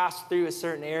had to pass through a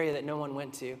certain area that no one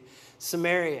went to,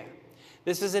 Samaria.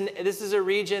 This is a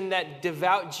region that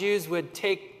devout Jews would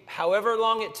take however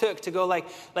long it took to go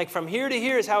like from here to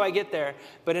here is how I get there.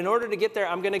 But in order to get there,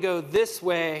 I'm going to go this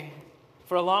way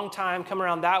for a long time, come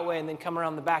around that way, and then come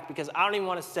around the back because I don't even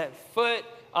want to set foot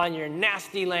on your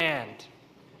nasty land.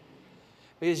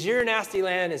 Because your nasty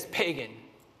land is pagan.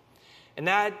 And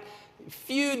that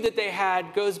feud that they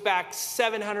had goes back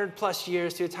 700 plus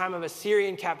years to a time of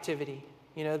Assyrian captivity.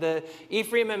 You know, the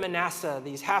Ephraim and Manasseh,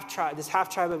 this half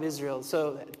tribe of Israel.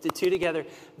 So the two together,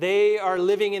 they are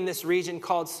living in this region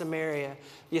called Samaria.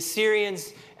 The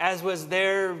Assyrians, as was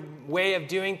their way of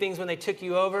doing things when they took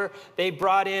you over, they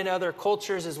brought in other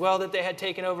cultures as well that they had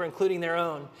taken over, including their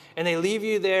own. And they leave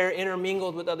you there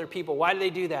intermingled with other people. Why do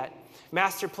they do that?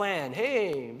 Master plan.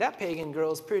 Hey, that pagan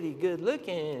girl's pretty good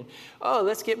looking. Oh,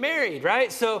 let's get married,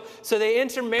 right? So they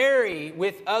intermarry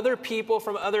with other people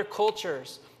from other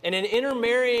cultures. And in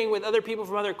intermarrying with other people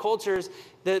from other cultures,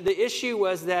 the issue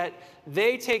was that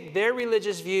they take their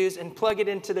religious views and plug it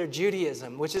into their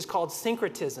Judaism, which is called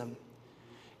syncretism.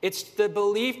 It's the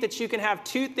belief that you can have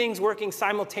two things working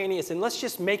simultaneously, and let's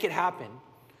just make it happen.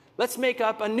 Let's make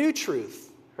up a new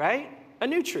truth, right? A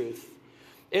new truth.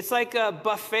 It's like a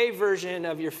buffet version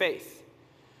of your faith.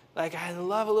 Like, I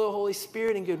love a little Holy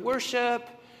Spirit and good worship,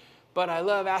 but I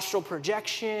love astral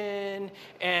projection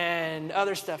and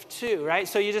other stuff too, right?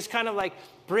 So you just kind of like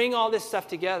bring all this stuff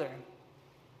together.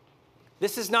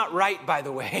 This is not right, by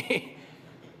the way.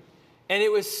 And it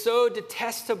was so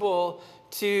detestable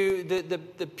to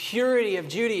the purity of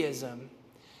Judaism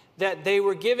that they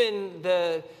were given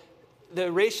the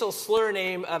racial slur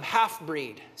name of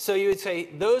half-breed. So you would say,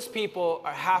 those people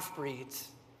are half-breeds.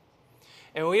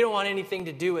 And we don't want anything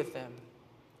to do with them.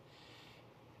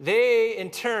 They,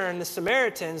 in turn, the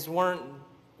Samaritans weren't,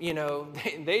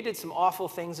 they did some awful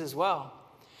things as well.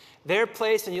 Their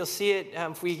place, and you'll see it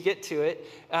if we get to it,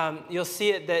 you'll see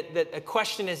it that a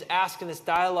question is asked in this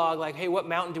dialogue, like, hey, what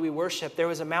mountain do we worship? There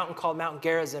was a mountain called Mount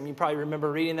Gerizim. You probably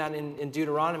remember reading that in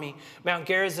Deuteronomy. Mount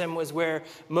Gerizim was where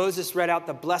Moses read out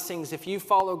the blessings. If you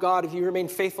follow God, if you remain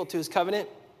faithful to his covenant,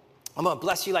 I'm going to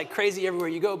bless you like crazy everywhere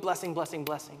you go. Blessing, blessing,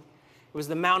 blessing. It was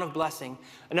the Mount of Blessing.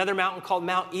 Another mountain called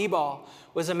Mount Ebal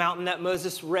was a mountain that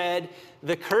Moses read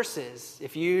the curses.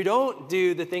 If you don't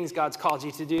do the things God's called you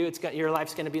to do, your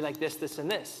life's going to be like this, this, and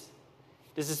this.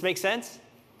 Does this make sense?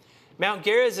 Mount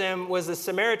Gerizim was the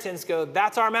Samaritans go,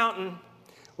 that's our mountain.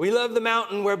 We love the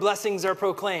mountain where blessings are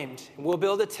proclaimed. We'll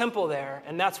build a temple there,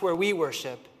 and that's where we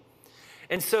worship.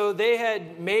 And so they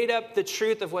had made up the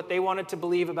truth of what they wanted to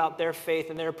believe about their faith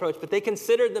and their approach, but they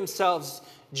considered themselves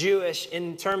Jewish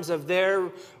in terms of their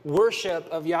worship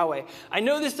of Yahweh. I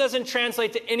know this doesn't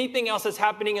translate to anything else that's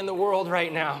happening in the world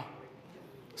right now.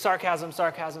 Sarcasm,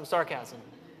 sarcasm, sarcasm.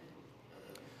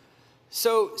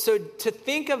 So to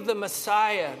think of the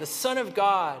Messiah, the Son of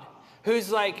God,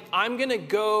 who's like, I'm going to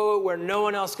go where no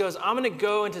one else goes. I'm going to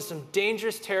go into some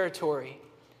dangerous territory.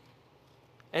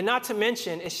 And not to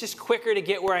mention, it's just quicker to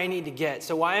get where I need to get.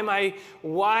 So why am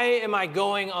I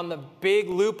going on the big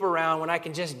loop around when I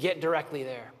can just get directly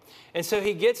there? And so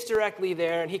he gets directly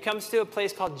there, and he comes to a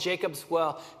place called Jacob's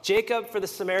Well. Jacob, for the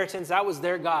Samaritans, that was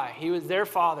their guy. He was their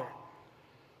father.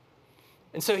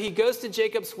 And so he goes to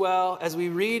Jacob's Well. As we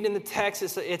read in the text,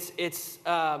 it's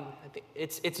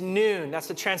noon. That's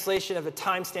the translation of a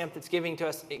timestamp that's given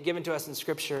to us in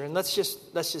Scripture. And let's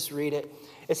just read it.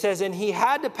 It says, and he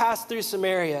had to pass through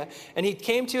Samaria, and he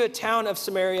came to a town of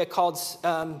Samaria called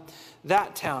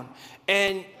that town.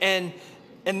 And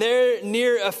there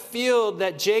near a field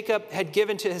that Jacob had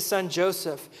given to his son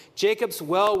Joseph, Jacob's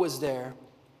well was there.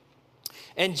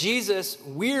 And Jesus,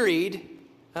 wearied,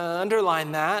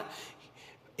 underline that,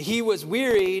 he was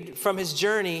wearied from his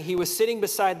journey. He was sitting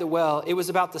beside the well. It was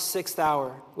about the 6th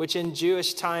hour, which in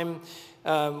Jewish time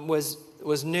was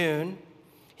noon.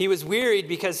 He was wearied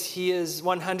because he is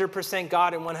 100%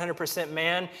 God and 100%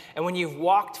 man. And when you've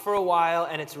walked for a while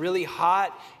and it's really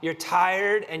hot, you're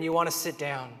tired and you want to sit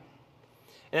down.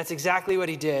 And that's exactly what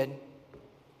he did.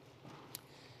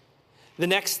 The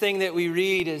next thing that we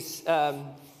read is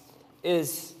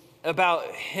about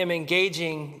him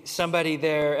engaging somebody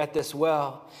there at this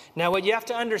well. Now, what you have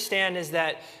to understand is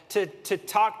that to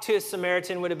talk to a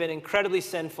Samaritan would have been incredibly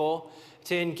sinful.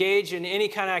 To engage in any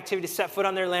kind of activity, to set foot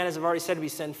on their land, as I've already said, to be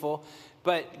sinful.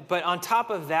 But on top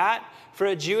of that, for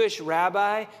a Jewish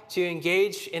rabbi to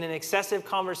engage in an excessive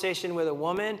conversation with a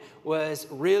woman was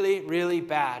really, really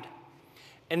bad.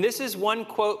 And this is one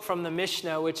quote from the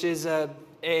Mishnah, which is a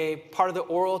part of the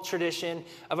oral tradition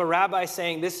of a rabbi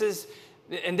saying, this is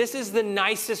the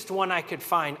nicest one I could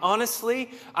find.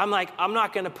 Honestly, I'm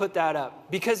not going to put that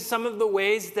up, because some of the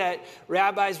ways that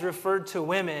rabbis referred to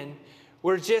women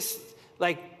were just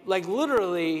like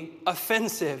literally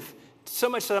offensive. So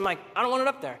much that I'm like, I don't want it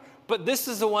up there. But this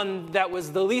is the one that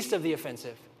was the least of the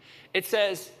offensive. It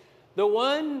says, the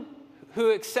one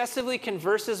who excessively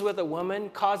converses with a woman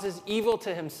causes evil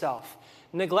to himself,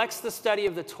 neglects the study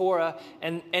of the Torah,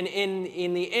 and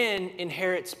in the end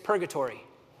inherits purgatory.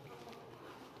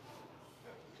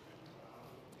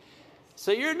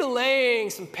 So you're delaying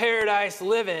some paradise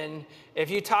living if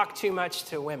you talk too much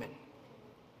to women.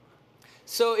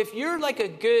 So if you're like a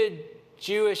good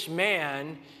Jewish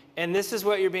man and this is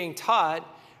what you're being taught,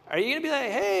 are you going to be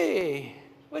like, hey,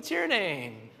 what's your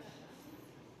name?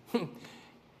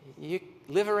 You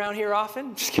live around here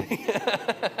often? Just kidding.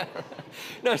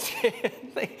 No, just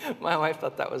kidding. My wife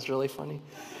thought that was really funny.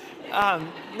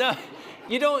 No,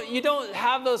 you don't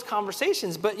have those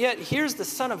conversations, but yet here's the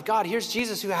Son of God. Here's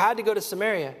Jesus who had to go to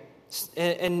Samaria,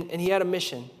 and he had a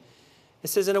mission. It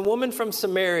says, and a woman from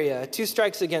Samaria, 2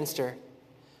 strikes against her.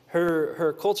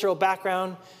 Her cultural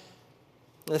background,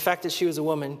 the fact that she was a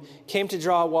woman, came to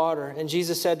draw water, and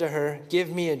Jesus said to her, give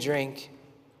me a drink.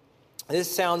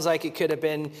 This sounds like it could have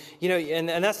been,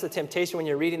 and that's the temptation when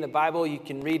you're reading the Bible. You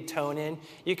can read tone in.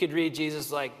 You could read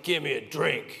Jesus like, give me a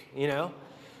drink,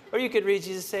 Or you could read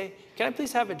Jesus say, can I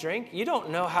please have a drink? You don't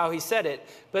know how he said it,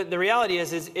 but the reality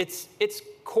is it's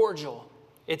cordial.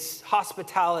 It's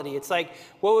hospitality. It's like,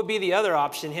 what would be the other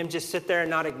option? Him just sit there and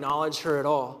not acknowledge her at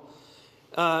all.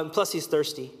 Plus he's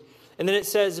thirsty. And then it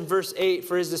says in verse 8,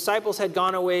 for his disciples had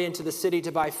gone away into the city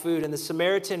to buy food, and the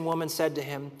Samaritan woman said to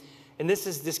him, and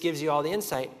this gives you all the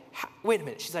insight. Wait a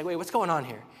minute. She's like, wait, what's going on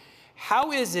here?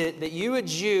 How is it that you, a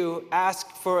Jew, ask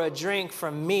for a drink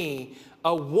from me,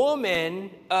 a woman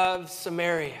of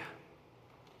Samaria?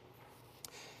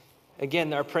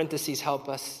 Again, our parentheses help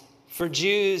us. For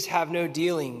Jews have no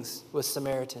dealings with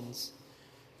Samaritans.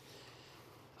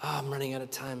 Oh, I'm running out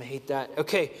of time. I hate that.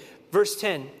 Okay, verse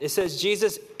 10. It says,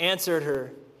 Jesus answered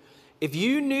her, if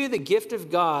you knew the gift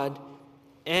of God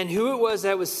and who it was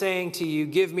that was saying to you,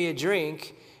 give me a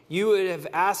drink, you would have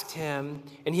asked him,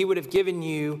 and he would have given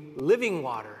you living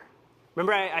water.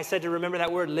 Remember I said to remember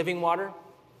that word, living water?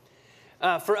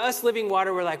 For us, living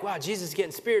water, we're like, wow, Jesus is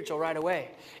getting spiritual right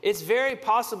away. It's very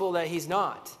possible that he's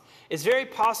not. It's very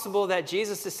possible that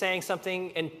Jesus is saying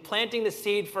something and planting the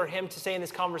seed for him to say in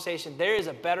this conversation, there is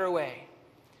a better way.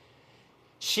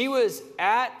 She was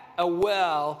at a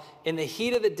well in the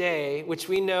heat of the day, which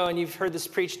we know, and you've heard this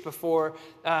preached before.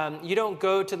 You don't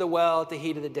go to the well at the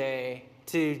heat of the day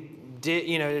to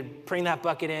bring that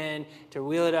bucket in, to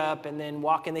wheel it up, and then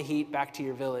walk in the heat back to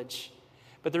your village.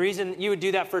 But the reason you would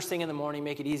do that first thing in the morning,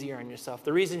 make it easier on yourself.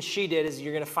 The reason she did is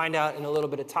you're going to find out in a little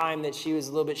bit of time that she was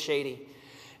a little bit shady.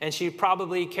 And she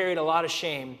probably carried a lot of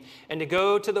shame. And to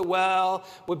go to the well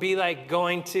would be like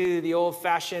going to the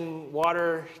old-fashioned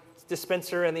water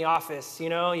dispenser in the office.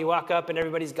 You walk up and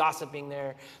everybody's gossiping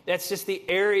there. That's just the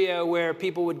area where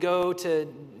people would go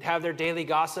to have their daily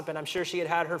gossip. And I'm sure she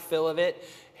had her fill of it.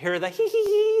 Hear the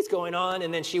hee-hee-hees going on.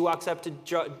 And then she walks up to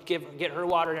get her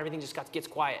water and everything just gets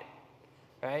quiet.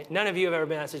 Right? None of you have ever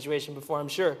been in that situation before, I'm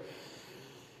sure.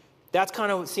 That's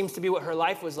kind of seems to be what her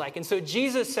life was like. And so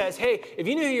Jesus says, hey, if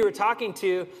you knew who you were talking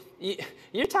to,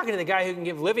 you're talking to the guy who can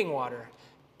give living water.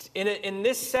 In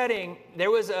this setting, there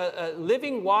was a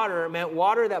living water meant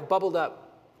water that bubbled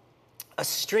up. A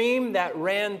stream that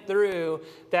ran through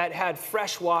that had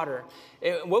fresh water.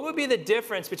 What would be the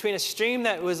difference between a stream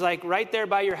that was like right there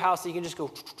by your house that you can just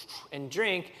go and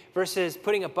drink versus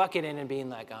putting a bucket in and being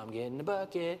like, I'm getting a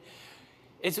bucket.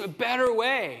 It's a better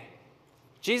way.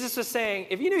 Jesus was saying,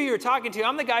 if you knew who you were talking to,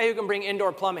 I'm the guy who can bring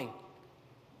indoor plumbing.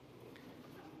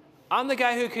 I'm the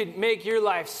guy who could make your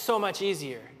life so much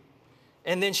easier.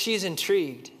 And then she's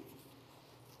intrigued.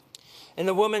 And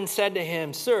the woman said to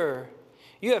him, sir,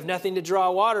 you have nothing to draw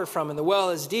water from, and the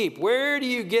well is deep. Where do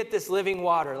you get this living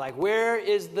water? Like, where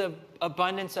is the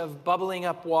abundance of bubbling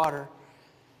up water?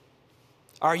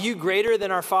 Are you greater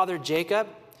than our father Jacob?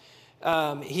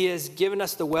 He has given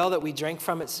us the well that we drank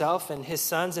from itself, and his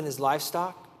sons and his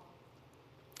livestock.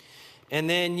 And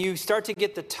then you start to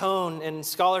get the tone, and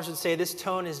scholars would say this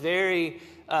tone is very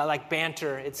like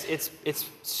banter. It's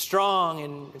strong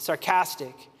and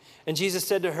sarcastic. And Jesus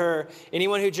said to her,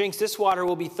 anyone who drinks this water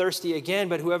will be thirsty again,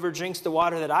 but whoever drinks the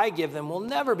water that I give them will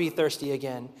never be thirsty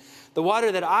again. The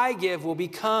water that I give will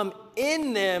become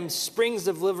in them springs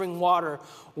of living water,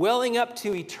 welling up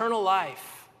to eternal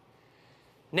life.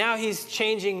 Now he's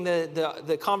changing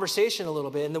the conversation a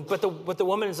little bit. But the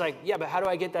woman is like, yeah, but how do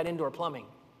I get that indoor plumbing?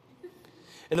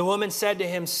 And the woman said to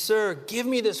him, sir, give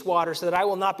me this water so that I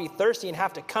will not be thirsty and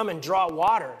have to come and draw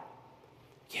water.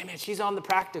 Yeah, man, she's on the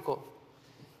practical.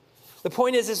 The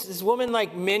point is, this woman,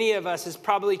 like many of us, has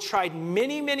probably tried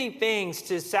many, many things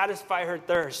to satisfy her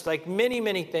thirst, like many,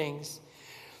 many things.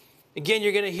 Again,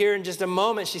 you're going to hear in just a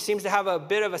moment, she seems to have a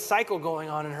bit of a cycle going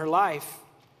on in her life.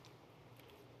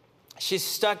 She's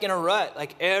stuck in a rut,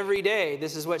 like every day,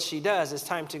 this is what she does. It's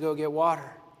time to go get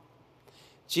water.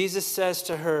 Jesus says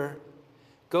to her,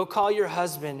 go call your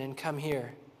husband and come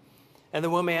here. And the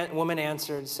woman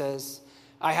answered, says,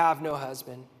 I have no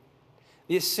husband.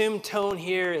 The assumed tone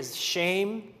here is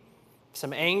shame,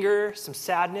 some anger, some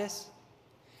sadness.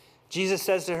 Jesus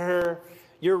says to her,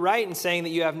 you're right in saying that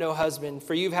you have no husband,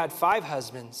 for you've had 5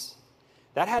 husbands.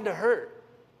 That had to hurt.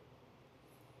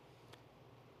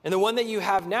 And the one that you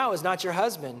have now is not your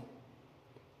husband.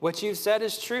 What you've said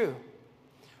is true.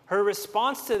 Her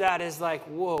response to that is like,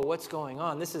 whoa, what's going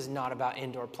on? This is not about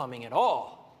indoor plumbing at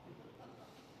all.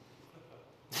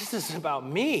 This is about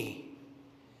me.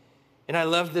 And I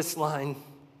love this line.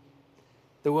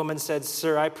 The woman said,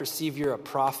 sir, I perceive you're a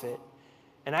prophet.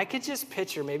 And I could just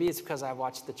picture, maybe it's because I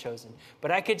watched The Chosen, but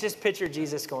I could just picture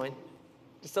Jesus going,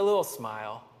 just a little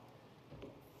smile.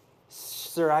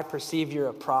 Sir, I perceive you're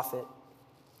a prophet.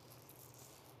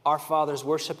 Our fathers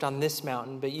worshipped on this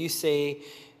mountain, but you say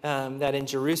that in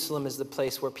Jerusalem is the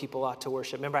place where people ought to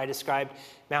worship. Remember, I described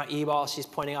Mount Ebal. She's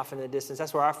pointing off in the distance.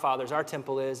 That's where our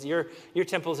temple is. Your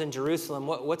temple's in Jerusalem.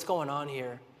 What's going on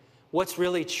here? What's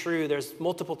really true? There's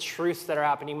multiple truths that are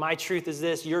happening. My truth is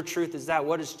this. Your truth is that.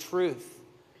 What is truth?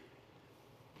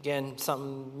 Again,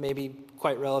 something maybe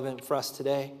quite relevant for us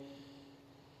today.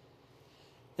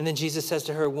 And then Jesus says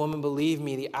to her, woman, believe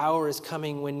me, the hour is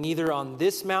coming when neither on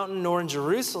this mountain nor in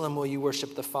Jerusalem will you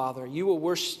worship the Father. You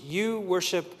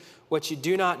worship what you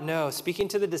do not know. Speaking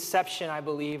to the deception, I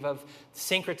believe, of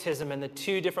syncretism and the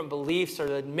 2 different beliefs or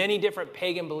the many different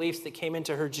pagan beliefs that came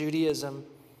into her Judaism.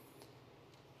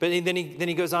 But then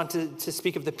he goes on to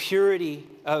speak of the purity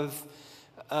of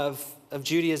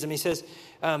Judaism. He says,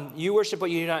 you worship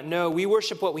what you do not know. We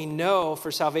worship what we know,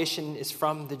 for salvation is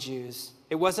from the Jews.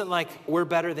 It wasn't like we're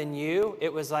better than you.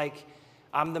 It was like,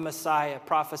 I'm the Messiah,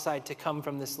 prophesied to come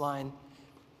from this line.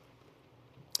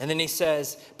 And then he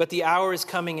says, but the hour is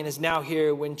coming and is now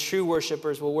here when true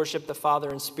worshipers will worship the Father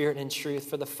in spirit and truth.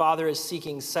 For the Father is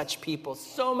seeking such people.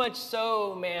 So much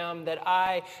so, ma'am, that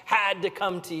I had to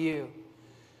come to you.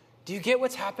 Do you get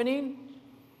what's happening?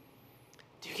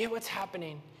 Do you get what's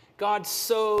happening? God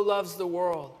so loves the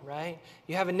world, right?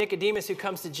 You have a Nicodemus who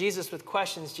comes to Jesus with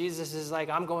questions. Jesus is like,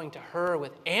 I'm going to her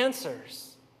with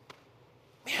answers.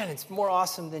 Man, it's more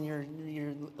awesome than you're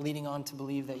leading on to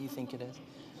believe that you think it is.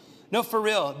 No, for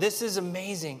real, this is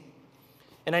amazing.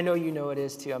 And I know you know it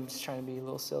is too. I'm just trying to be a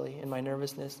little silly in my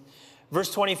nervousness.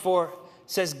 Verse 24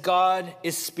 says, God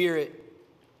is spirit,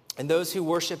 and those who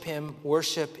worship him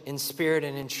worship in spirit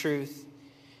and in truth.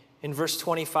 In verse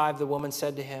 25, the woman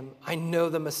said to him, I know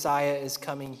the Messiah is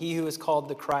coming, he who is called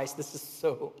the Christ. This is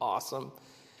so awesome.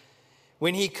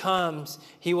 When he comes,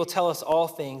 he will tell us all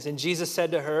things. And Jesus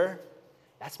said to her,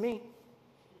 that's me.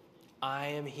 I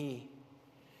am he.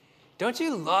 Don't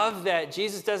you love that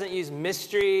Jesus doesn't use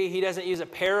mystery? He doesn't use a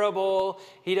parable.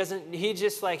 He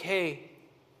just like, hey,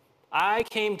 I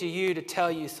came to you to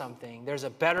tell you something. There's a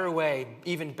better way,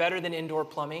 even better than indoor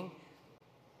plumbing.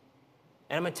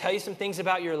 And I'm going to tell you some things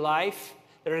about your life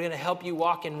that are going to help you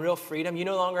walk in real freedom. You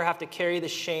no longer have to carry the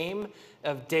shame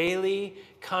of daily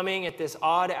coming at this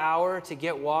odd hour to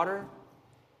get water.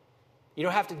 You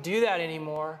don't have to do that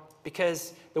anymore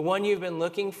because the one you've been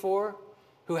looking for,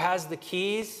 who has the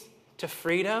keys to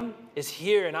freedom, is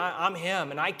here, and I'm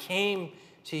him, and I came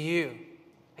to you.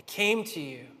 I came to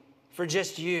you for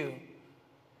just you.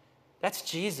 That's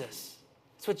Jesus.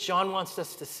 That's what John wants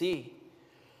us to see.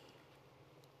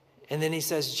 And then he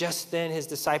says, just then his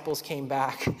disciples came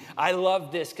back. I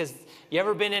love this because you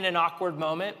ever been in an awkward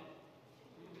moment?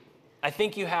 I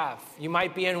think you have. You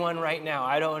might be in one right now.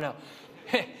 I don't know.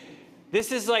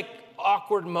 This is like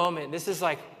awkward moment. This is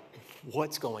like,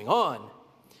 what's going on?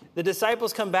 The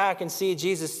disciples come back and see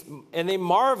Jesus, and they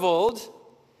marveled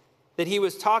that he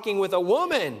was talking with a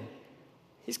woman.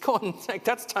 He's going, like,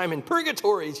 that's time in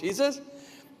purgatory, Jesus.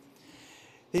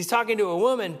 He's talking to a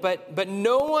woman, but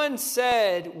no one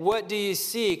said, what do you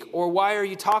seek, or why are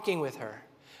you talking with her?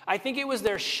 I think it was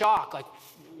their shock, like,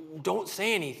 don't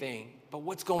say anything, but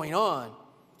what's going on?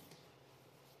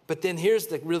 But then here's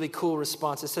the really cool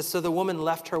response. It says, so the woman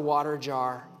left her water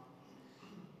jar.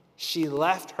 She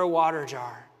left her water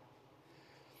jar.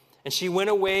 And she went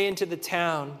away into the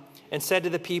town and said to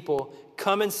the people,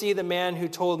 come and see the man who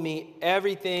told me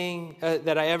everything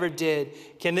that I ever did.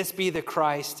 Can this be the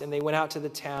Christ? And they went out to the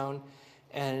town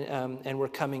and were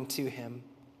coming to him.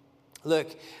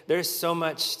 Look, there's so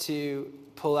much to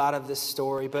pull out of this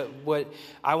story, but what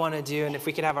I want to do, and if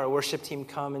we could have our worship team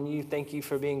come, and thank you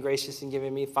for being gracious and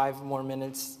giving me 5 more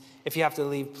minutes. If you have to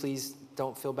leave, please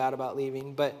don't feel bad about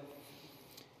leaving. But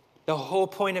the whole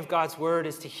point of God's word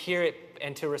is to hear it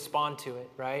and to respond to it,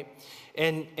 right?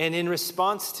 And in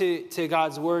response to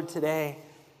God's word today,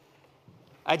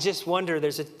 I just wonder,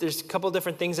 there's a couple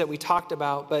different things that we talked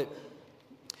about, but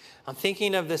I'm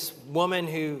thinking of this woman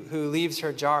who leaves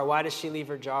her jar. Why does she leave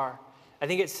her jar? I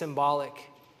think it's symbolic.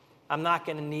 I'm not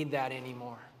going to need that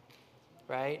anymore,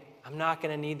 right? I'm not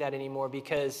going to need that anymore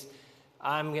because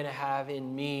I'm going to have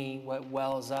in me what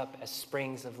wells up as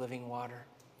springs of living water.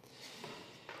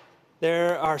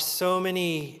 There are so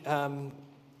many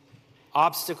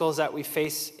obstacles that we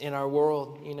face in our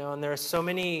world, and there are so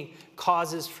many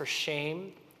causes for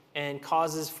shame and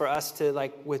causes for us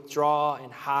to withdraw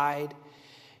and hide.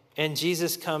 And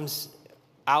Jesus comes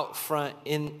out front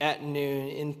at noon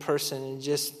in person and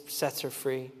just sets her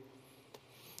free.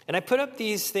 And I put up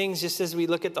these things just as we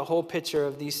look at the whole picture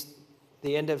of the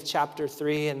end of chapter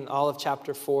 3 and all of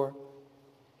chapter 4,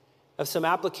 of some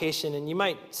application. And you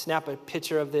might snap a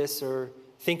picture of this or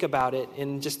think about it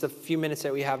in just a few minutes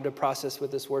that we have to process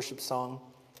with this worship song.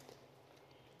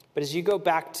 But as you go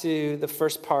back to the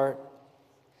first part,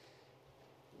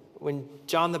 when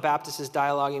John the Baptist is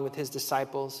dialoguing with his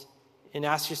disciples, and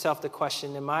ask yourself the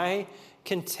question, am I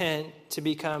content to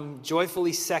become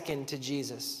joyfully second to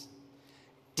Jesus,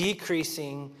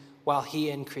 decreasing while he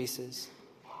increases?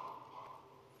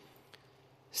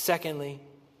 Secondly,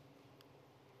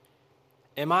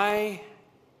 am I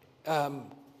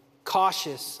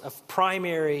cautious of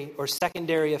primary or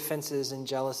secondary offenses and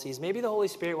jealousies? Maybe the Holy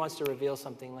Spirit wants to reveal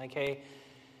something like, hey,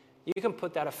 you can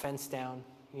put that offense down.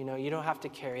 You don't have to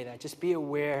carry that. Just be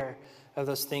aware of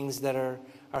those things that are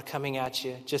coming at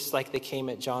you, just like they came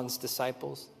at John's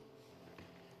disciples.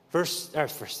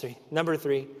 Number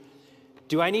 3,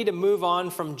 do I need to move on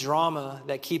from drama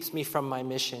that keeps me from my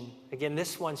mission? Again,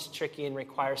 this one's tricky and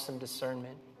requires some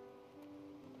discernment.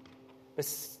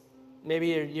 Maybe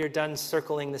you're done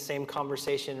circling the same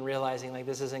conversation and realizing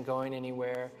this isn't going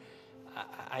anywhere.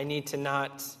 I need to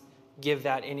not give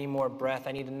that any more breath.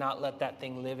 I need to not let that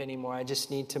thing live anymore. I just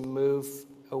need to move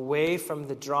away from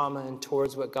the drama and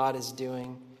towards what God is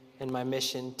doing in my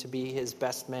mission to be his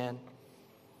best man.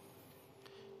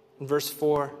 In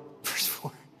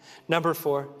number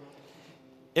 4,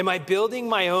 am I building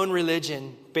my own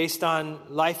religion based on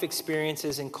life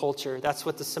experiences and culture? That's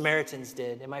what the Samaritans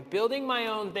did. Am I building my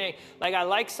own thing? I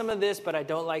like some of this, but I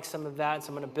don't like some of that, so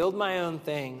I'm going to build my own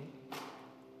thing.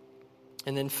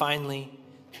 And then finally,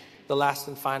 the last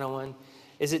and final one,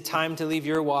 is it time to leave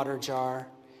your water jar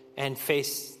and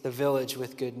face the village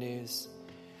with good news?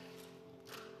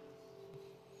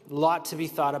 A lot to be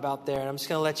thought about there. And I'm just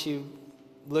going to let you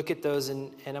look at those,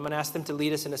 and I'm going to ask them to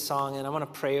lead us in a song, and I want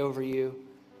to pray over you.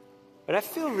 But I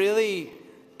feel really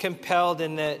compelled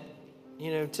in that,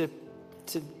 to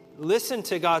listen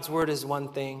to God's word is one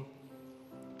thing.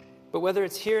 But whether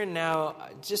it's here and now,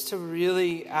 just to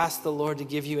really ask the Lord to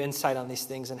give you insight on these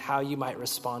things and how you might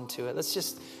respond to it. Let's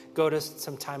just go to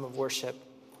some time of worship.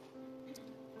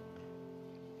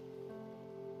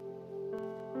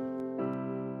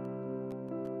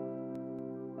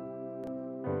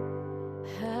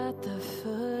 At the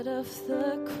foot of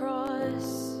the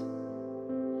cross,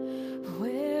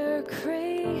 where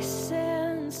grace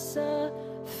and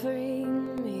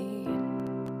suffering meet,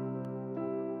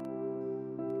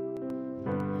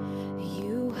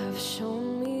 you have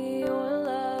shown me your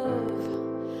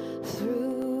love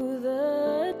through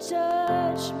the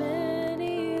judgment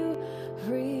you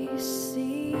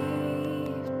received,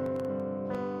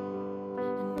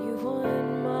 and you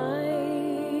won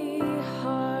my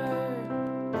heart,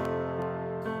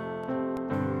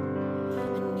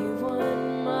 and you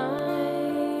won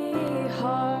my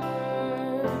heart.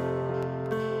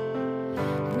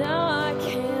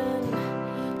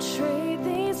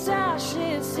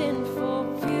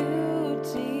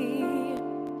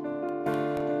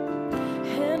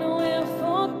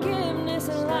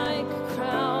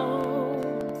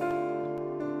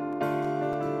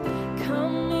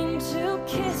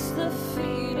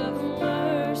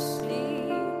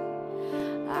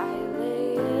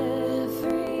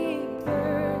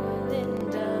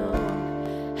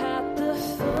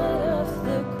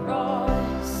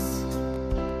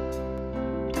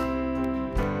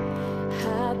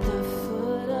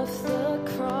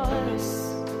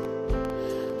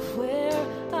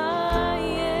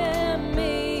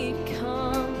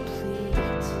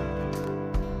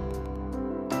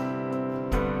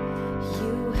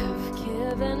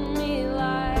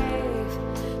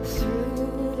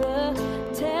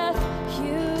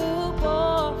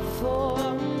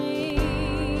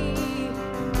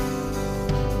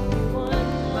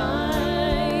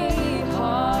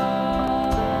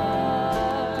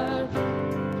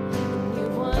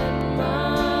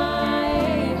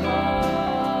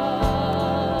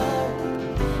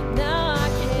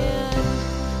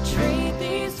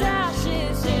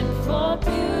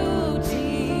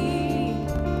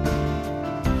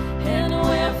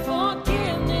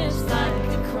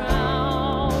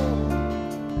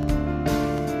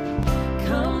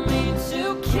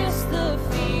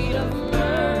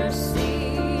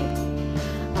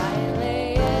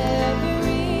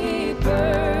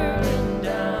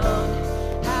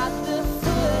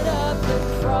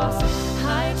 cross.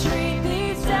 I trade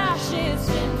these ashes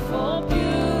in for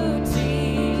beauty,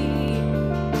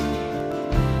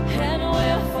 and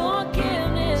wear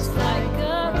forgiveness like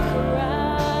a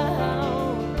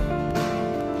crown,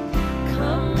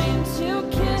 coming to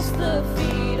kiss the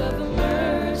feet of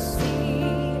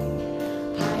mercy.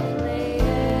 I lay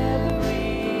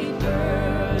every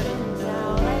burden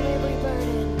down, I lay every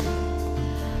burden.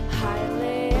 I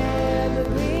lay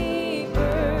every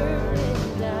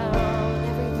burden down,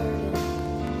 every burden.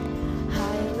 I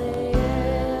lay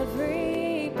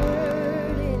every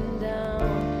burden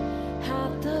down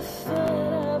at the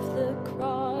foot of the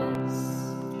cross.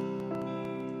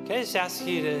 Can I just ask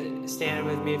you to stand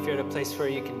with me if you're at a place where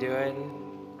you can do it? And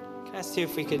can I ask you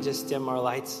if we could just dim our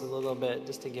lights a little bit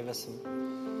just to give us some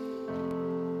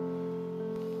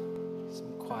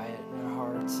quiet in our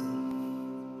hearts.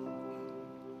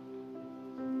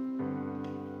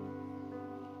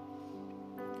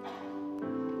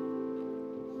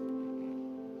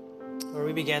 Lord,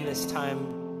 we began this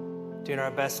time doing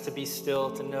our best to be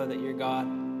still, to know that you're God.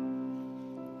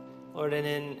 Lord, and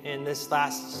in this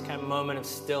last kind of moment of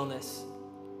stillness,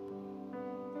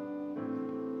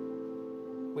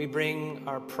 we bring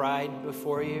our pride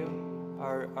before you,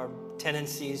 our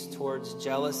tendencies towards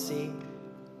jealousy.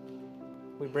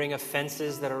 We bring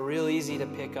offenses that are real easy to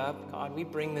pick up. God, we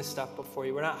bring this stuff before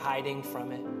you. We're not hiding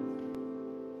from it.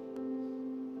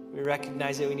 We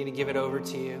recognize that we need to give it over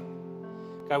to you.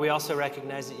 God, we also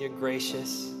recognize that you're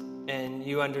gracious and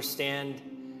you understand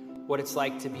what it's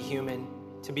like to be human,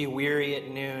 to be weary at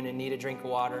noon and need a drink of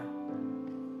water.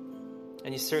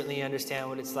 And you certainly understand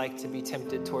what it's like to be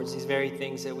tempted towards these very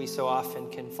things that we so often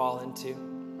can fall into.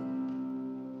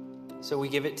 So we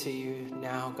give it to you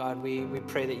now, God. We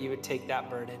pray that you would take that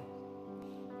burden.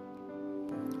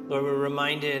 Lord, we're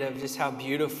reminded of just how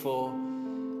beautiful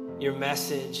your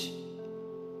message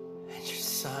and your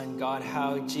Son, God,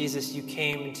 how, Jesus, you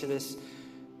came into this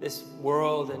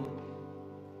world and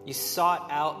you sought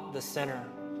out the sinner.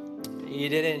 You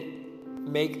didn't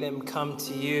make them come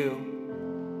to you.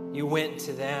 You went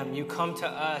to them. You come to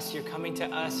us. You're coming to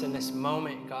us in this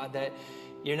moment, God, that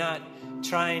you're not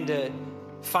trying to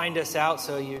find us out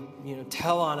so you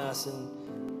tell on us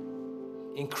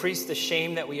and increase the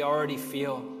shame that we already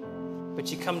feel.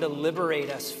 But you come to liberate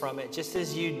us from it, just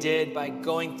as you did by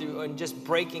going through and just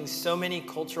breaking so many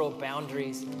cultural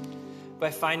boundaries,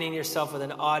 by finding yourself with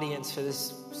an audience for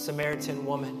this Samaritan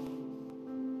woman,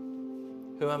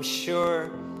 who I'm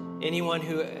sure anyone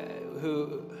who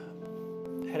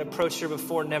had approached her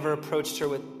before never approached her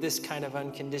with this kind of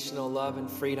unconditional love and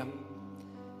freedom.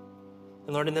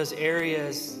 And Lord, in those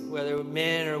areas, whether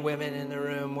men or women in the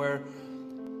room, where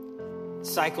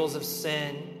cycles of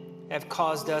sin have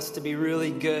caused us to be really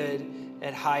good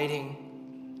at hiding,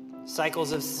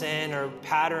 cycles of sin or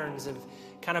patterns of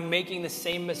kind of making the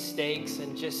same mistakes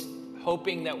and just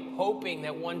hoping that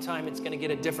one time it's going to get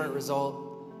a different result.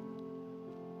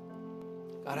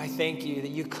 God, I thank you that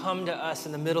you come to us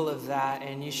in the middle of that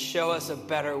and you show us a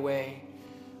better way,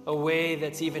 a way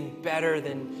that's even better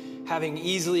than having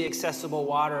easily accessible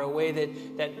water, a way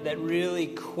that really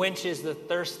quenches the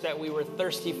thirst that we were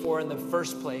thirsty for in the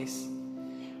first place.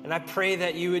 And I pray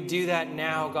that you would do that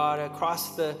now, God,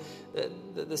 across the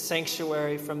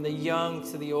sanctuary, from the young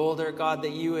to the older, God,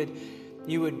 that you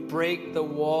would break the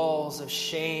walls of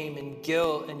shame and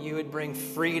guilt, and you would bring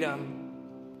freedom.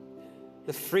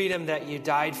 The freedom that you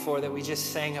died for, that we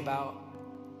just sang about.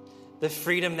 The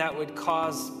freedom that would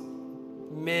cause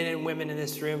men and women in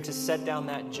this room to set down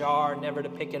that jar, never to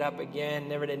pick it up again,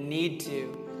 never to need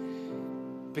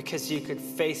to, because you could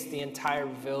face the entire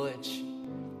village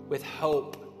with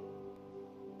hope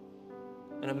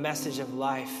and a message of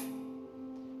life.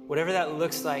 Whatever that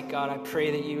looks like, God, I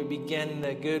pray that you would begin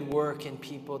the good work in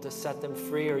people to set them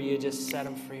free, or you just set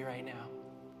them free right now.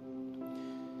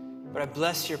 But I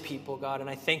bless your people, God, and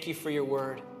I thank you for your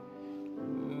word.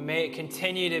 May it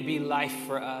continue to be life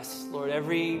for us. Lord,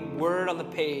 every word on the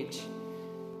page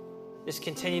just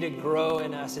continue to grow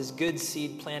in us as good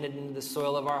seed planted into the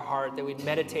soil of our heart, that we'd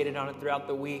meditated on it throughout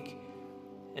the week,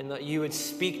 and that you would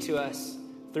speak to us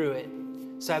through it.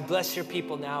 So I bless your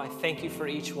people now. I thank you for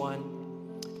each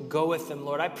one. Go with them,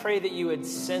 Lord. I pray that you would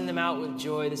send them out with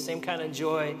joy, the same kind of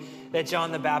joy that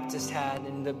John the Baptist had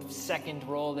in the second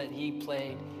role that he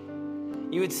played.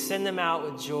 You would send them out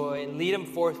with joy and lead them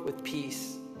forth with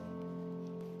peace.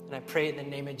 And I pray in the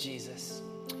name of Jesus.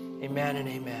 Amen and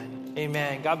amen.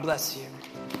 Amen. God bless you.